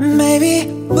 Maybe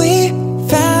we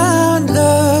found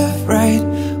love right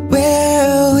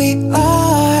where we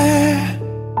are.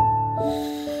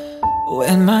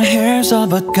 When my hair's all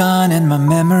but gone and my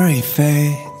memory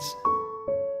fades,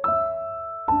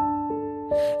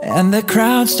 and the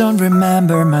crowds don't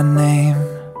remember my name.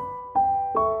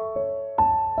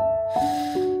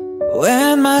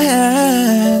 When my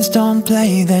hands don't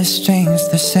play the strings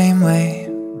the same way,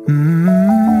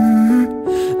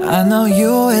 I know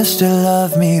you will still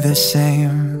love me the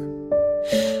same.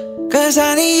 'Cause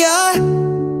honey, your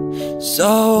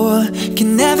soul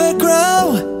can never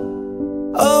grow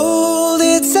old,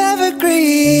 it's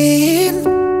evergreen.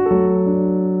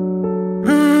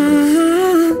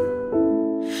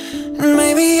 And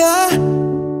maybe your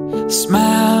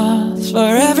smile's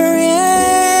forever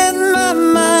in my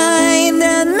mind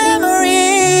and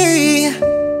memory.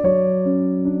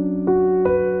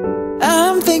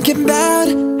 I'm thinking about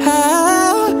how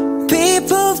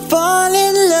people fall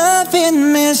in love in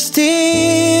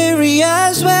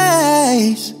mysterious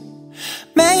ways.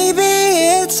 Maybe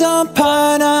it's all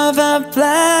part of a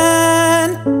plan.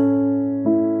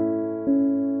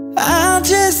 I'll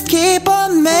just keep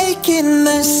on making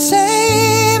the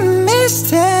same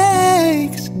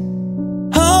mistakes,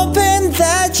 hoping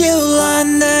that you'll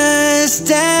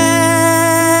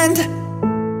understand.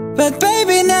 But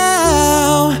baby,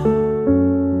 now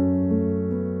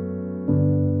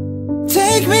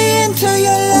take me into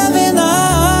your loving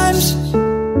arms.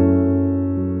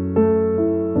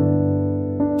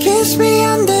 Kiss me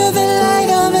under the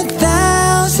light of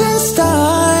 1,000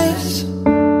 stars.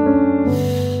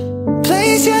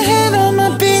 Place your hand on my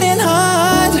beating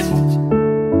heart.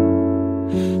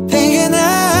 Thinking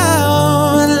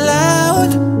out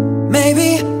loud. Maybe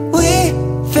we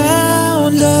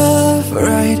found love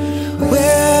right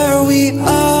where we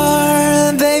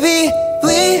are. Baby,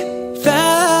 we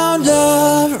found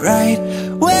love right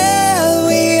where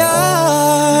we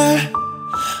are.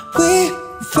 We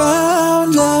found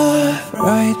love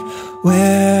right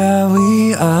where we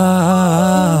are.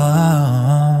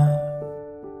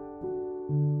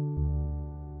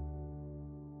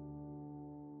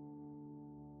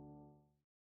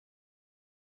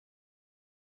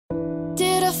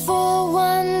 Did a full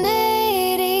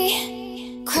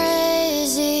 180,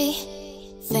 crazy,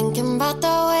 thinking about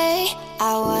the way I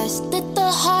was. Did the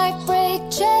heartbreak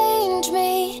change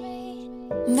me?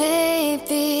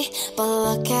 Maybe, but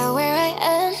look at where I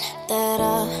ended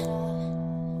up.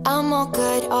 I'm all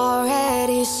good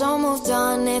already, so moved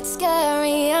on, it's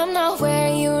scary. I'm not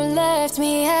where you left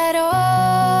me at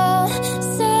all.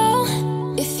 So,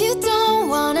 if you don't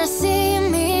wanna see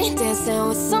me dancing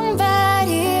with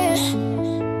somebody,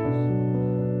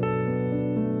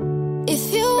 if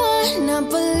you wanna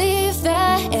believe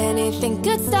that anything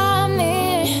could stop me,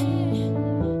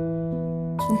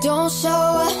 don't show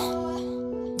up,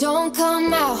 don't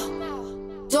come out,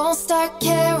 don't start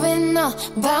caring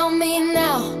about me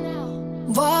now.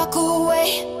 Walk away,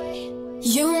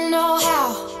 you know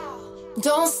how.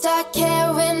 Don't start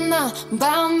caring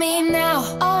about me now.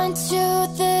 Aren't you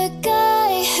the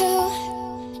guy who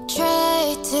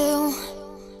tried to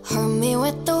hurt me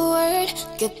with the word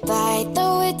goodbye?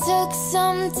 Though it took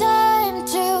some time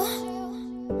to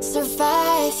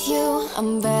survive you,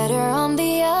 I'm better on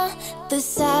the other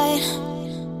side.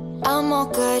 I'm all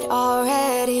good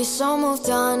already, so moved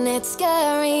on, it's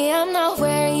scary. I'm not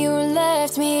where you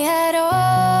left me at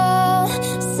all.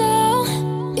 So,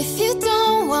 if you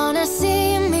don't wanna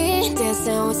see me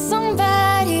dancing with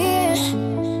somebody,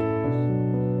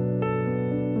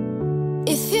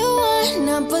 if you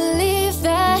wanna believe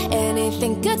that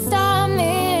anything could stop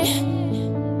me,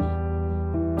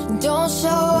 don't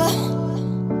show up,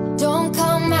 don't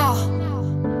come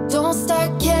out, don't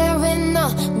start caring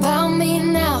about me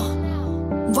now.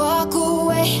 Walk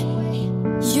away,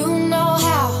 you know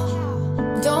how.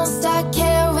 Don't start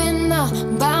caring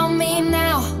about me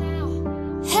now.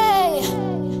 Hey,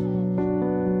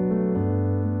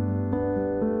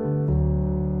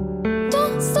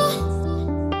 don't stop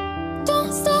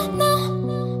now.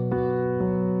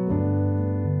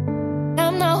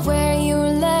 I'm not where you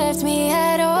left me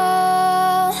at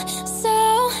all.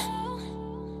 So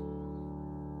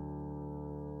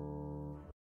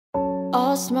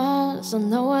all smiles, I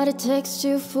know what it takes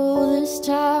to fool this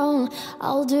town.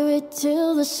 I'll do it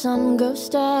till the sun goes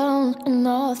down and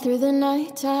all through the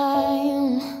night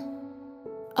time.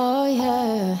 Oh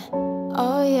yeah,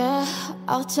 oh yeah,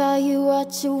 I'll tell you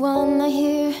what you wanna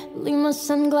hear. Leave my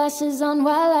sunglasses on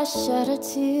while I shed a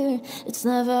tear. It's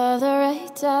never the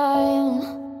right time.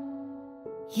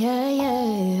 Yeah, yeah,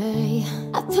 yeah.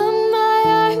 I put my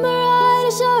armor on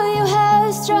to show you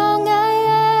how strong I am.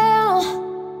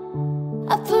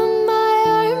 I put my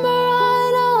armor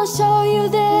on, I'll show you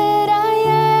that I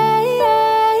am.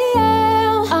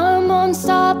 I'm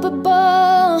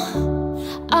unstoppable,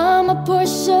 I'm a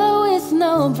Porsche with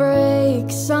no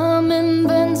brakes. I'm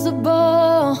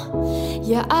invincible,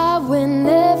 yeah, I win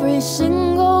every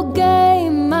single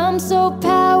game. I'm so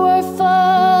powerful,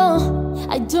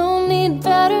 I don't need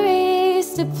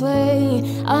batteries to play.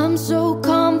 I'm so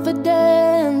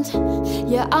confident,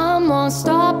 yeah, I'm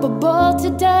unstoppable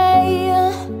today.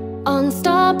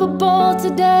 Unstoppable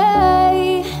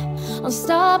today.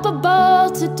 Unstoppable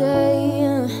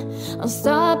today.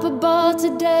 Unstoppable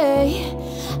today.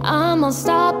 I'm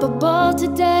unstoppable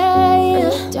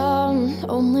today. Down,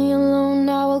 only alone,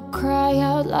 I will cry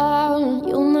out loud.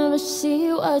 You'll never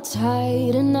see what's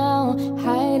hiding out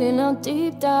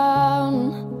deep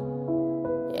down.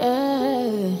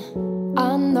 Yeah,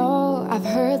 I know, I've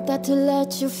heard that to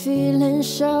let your feelings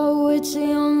show, it's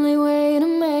the only way to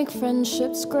make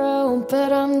friendships grow.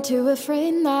 But I'm too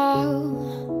afraid now.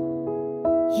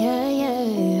 Yeah, yeah,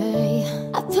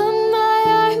 yeah. I put my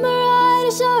armor on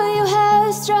to show you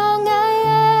how strong I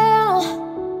am.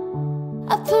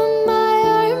 I put my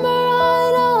armor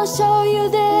on, I'll show you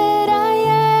that I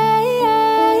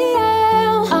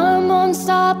am. I'm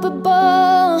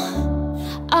unstoppable,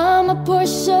 I'm a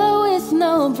Porsche with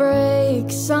no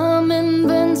brakes. I'm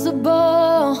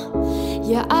invincible,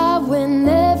 yeah, I win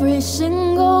every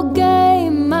single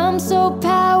game. I'm so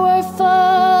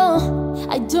powerful,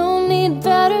 I don't need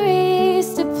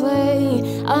batteries to play.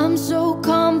 I'm so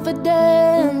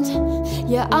confident,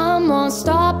 yeah, I'm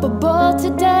unstoppable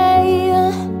today.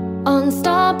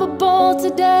 Unstoppable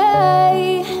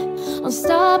today.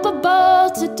 Unstoppable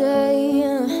today.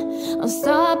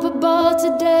 Unstoppable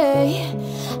today.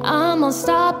 I'm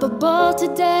unstoppable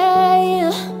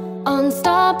today.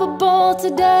 Unstoppable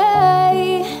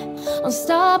today.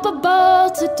 Unstoppable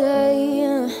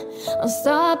today.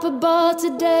 Unstoppable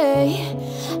today.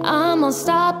 I'm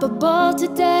unstoppable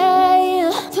today.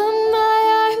 Put my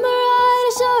armor on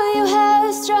to show you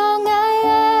how strong I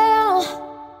am.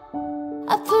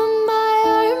 I put my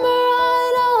armor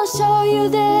on, I'll show you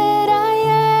that I am.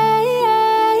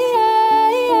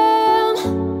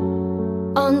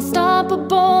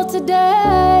 Unstoppable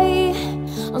today.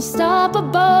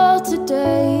 Unstoppable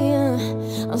today.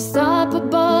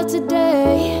 Unstoppable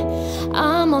today.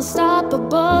 I'm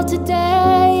unstoppable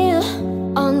today.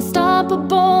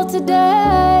 Unstoppable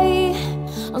today.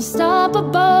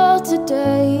 Unstoppable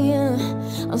today.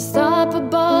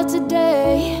 Unstoppable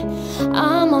today.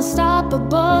 I'm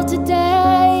unstoppable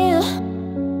today.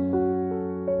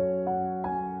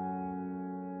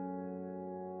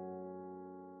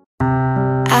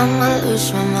 I'ma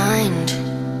lose my mind,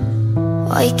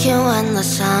 waking when the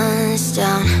sun's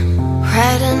down,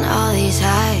 riding all these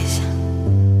highs,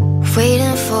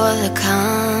 waiting for the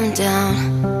calm down.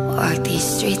 Walk these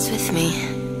streets with me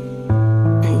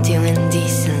and doing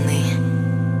decently,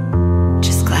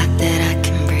 just glad that I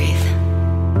can breathe.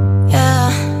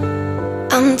 Yeah,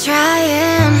 I'm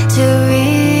trying to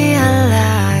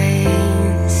realize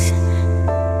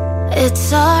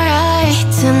it's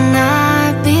alright to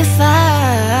not be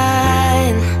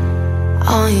fine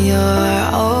on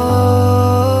your own.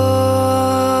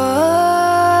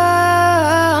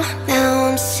 Now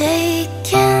I'm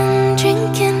shaking,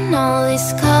 drinking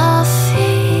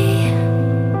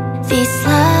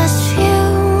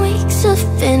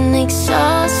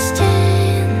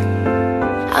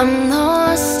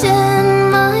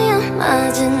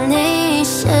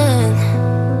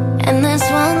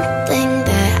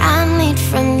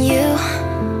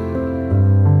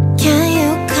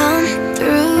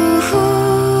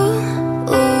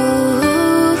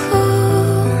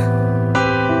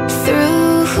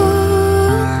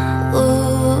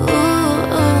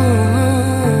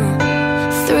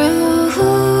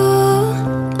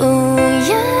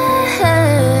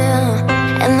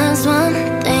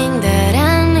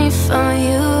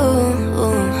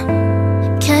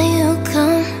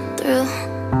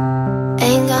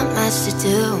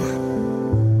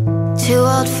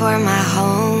called for my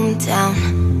hometown.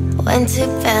 Went to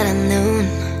bed at noon.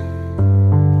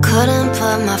 Couldn't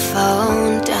put my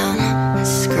phone down.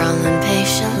 Scrolling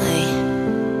patiently.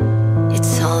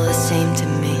 It's all the same to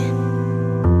me.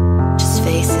 Just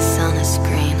faces on a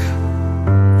screen.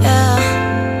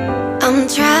 Yeah, I'm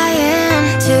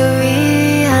trying to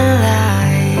realize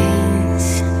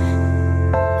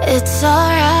it's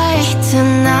alright to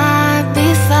not be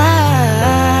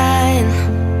fine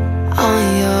on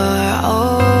your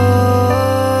own.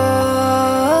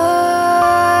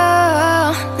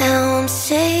 Now I'm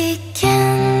sick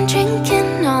and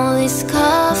drinking all this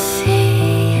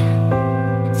coffee.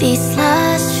 These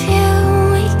last few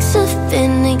weeks have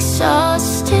been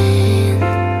exhausting.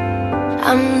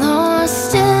 I'm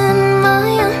lost in my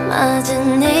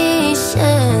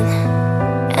imagination,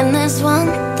 and there's one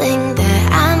thing that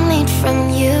I need from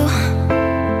you.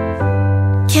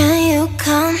 Can you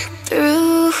come through?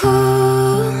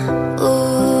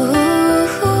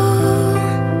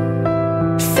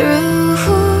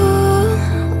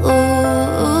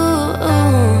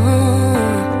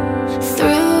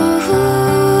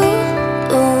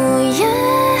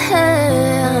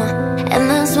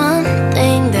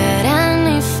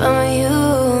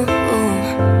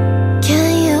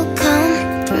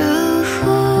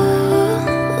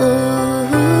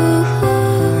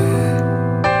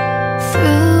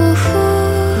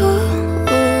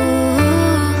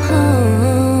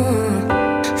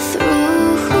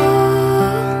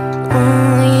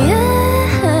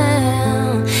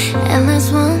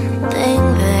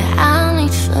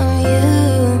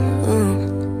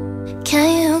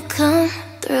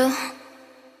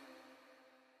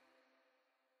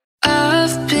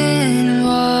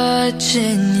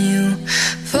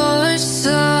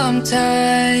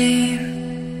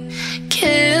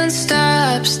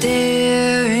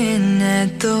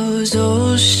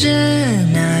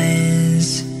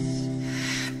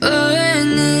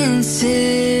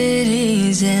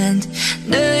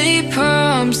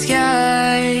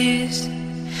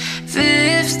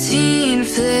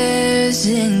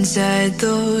 Inside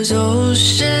those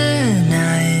ocean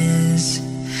eyes,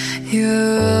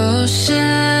 your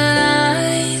ocean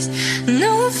eyes,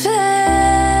 no fair.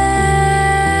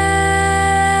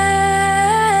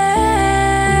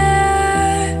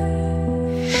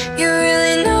 You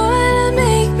really know how to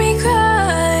make me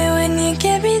cry when you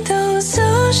give me those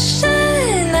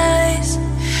ocean eyes.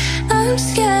 I'm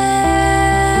scared.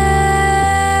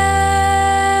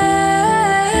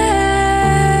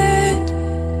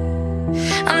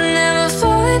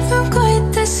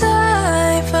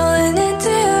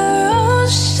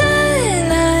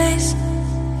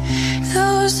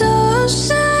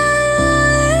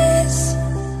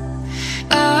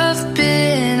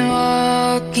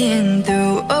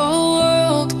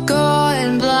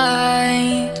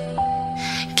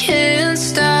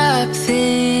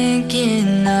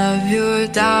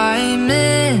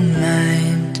 Diamond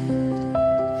mind,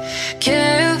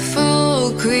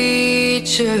 careful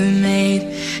creature made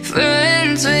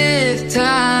friends with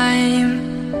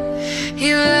time.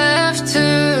 He left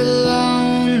her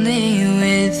lonely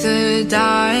with her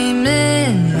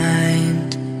diamond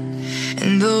mind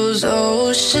and those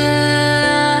ocean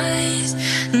eyes,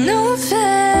 no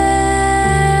fair.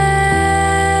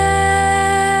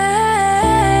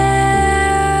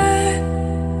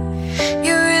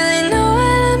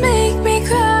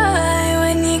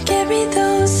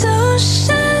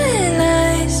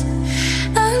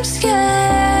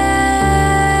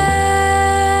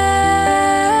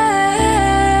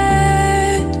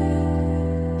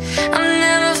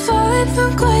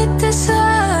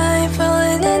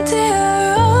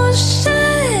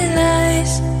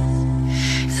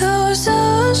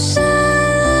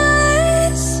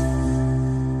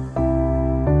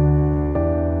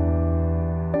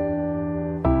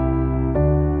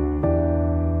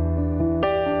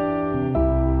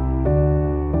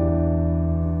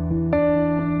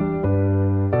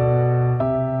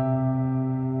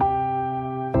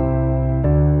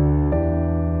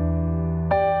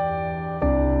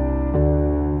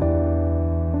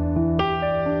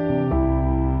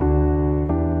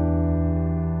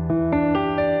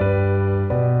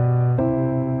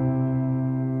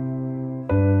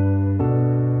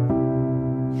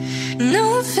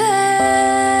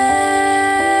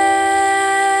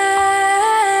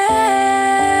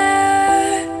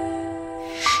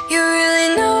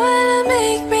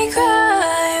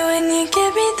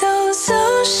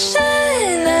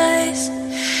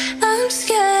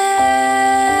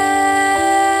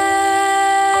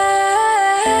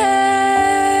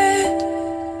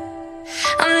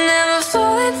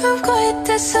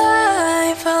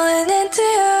 falling into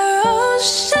your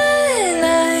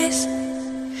ocean.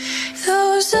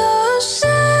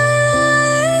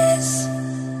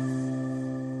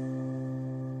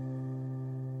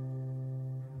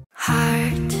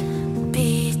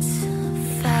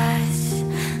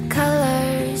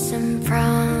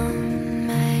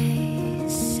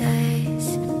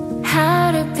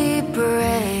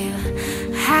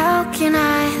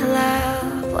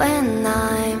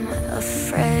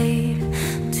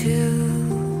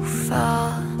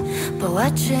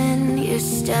 watching you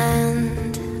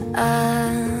stand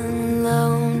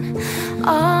alone.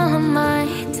 All of my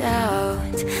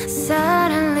doubt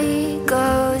suddenly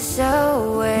goes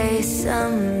away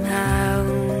somehow.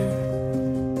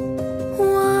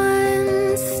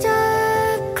 One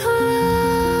step closer.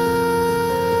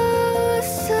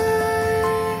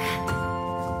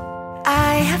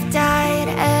 I have died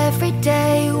every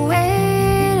day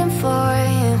waiting for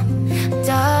you.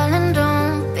 Darling,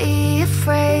 don't be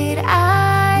afraid.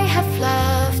 I have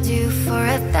loved you for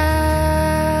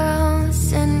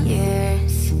 1,000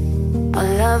 years.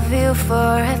 I'll love you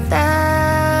for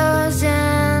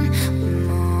 1,000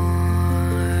 more.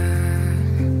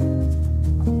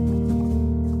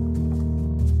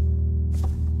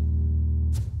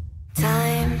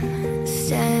 Time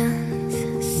stands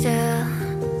still,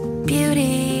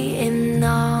 beauty in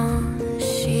all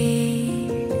she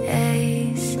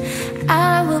is.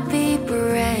 I will be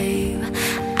brave,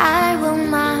 I will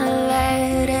not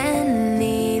let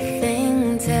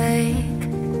anything take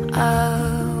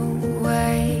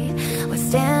away what's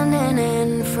standing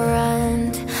in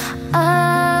front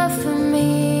of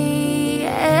me.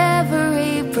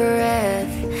 Every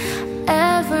breath,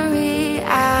 every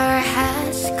hour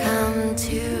has come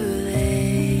to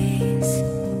this.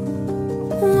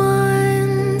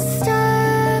 One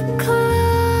step closer.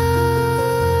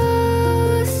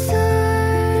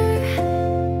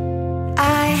 I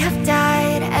have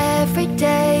died every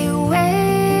day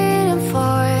waiting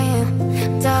for you.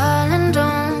 Darling,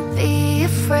 don't be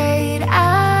afraid.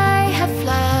 I have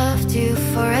loved you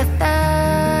for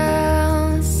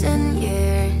 1,000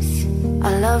 years. I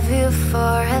love you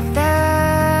for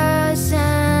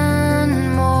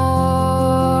 1,000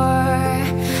 more.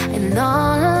 And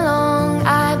all along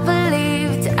I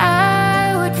believed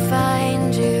I would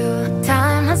find you.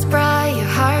 Time has brought your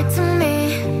heart to me.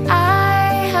 I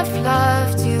have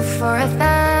loved you for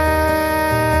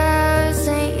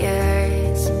 1,000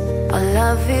 years. I'll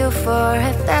love you for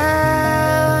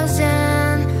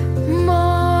 1,000 more.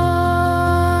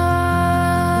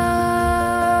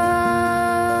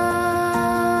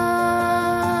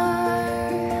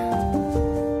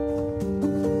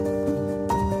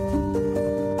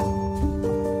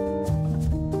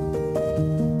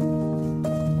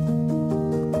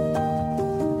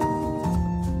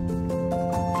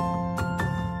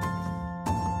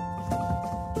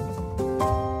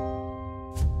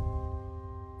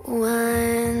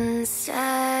 One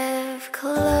step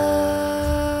closer.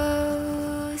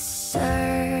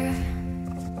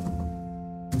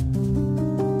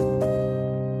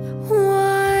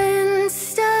 One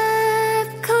step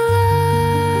closer.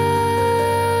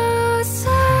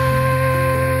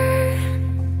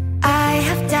 I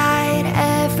have died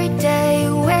every day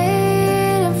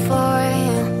waiting for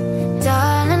you.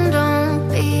 Darling, don't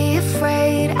be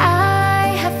afraid.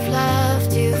 I have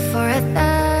loved you for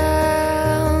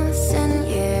 1,000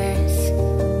 years.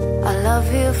 I love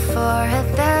you for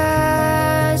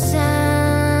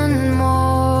 1,000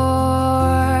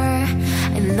 more.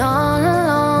 And all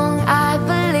along I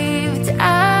believed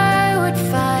I would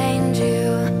find you.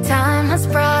 Time has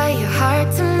brought your heart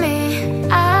to me.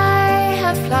 I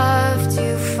have loved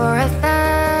you for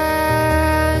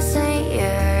 1,000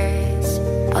 years.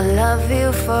 I love you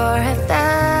for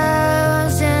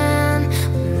 1,000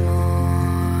 more.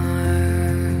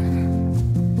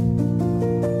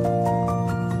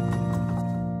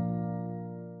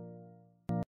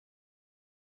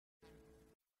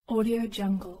 Audio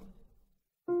Jungle.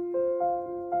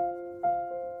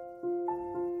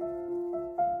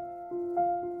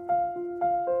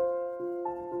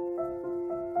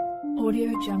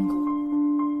 Audio Jungle.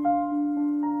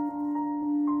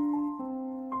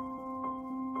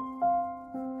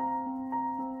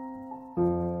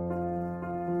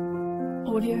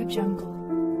 Audio Jungle.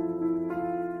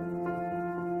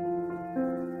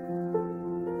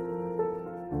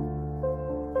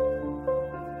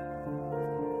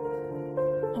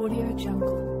 Audio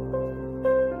Jungle.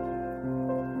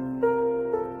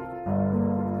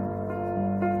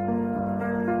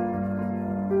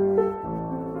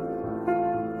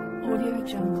 Audio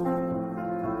Jungle.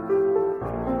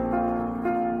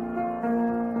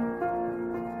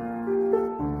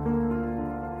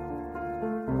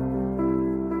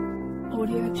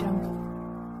 Audio Jungle.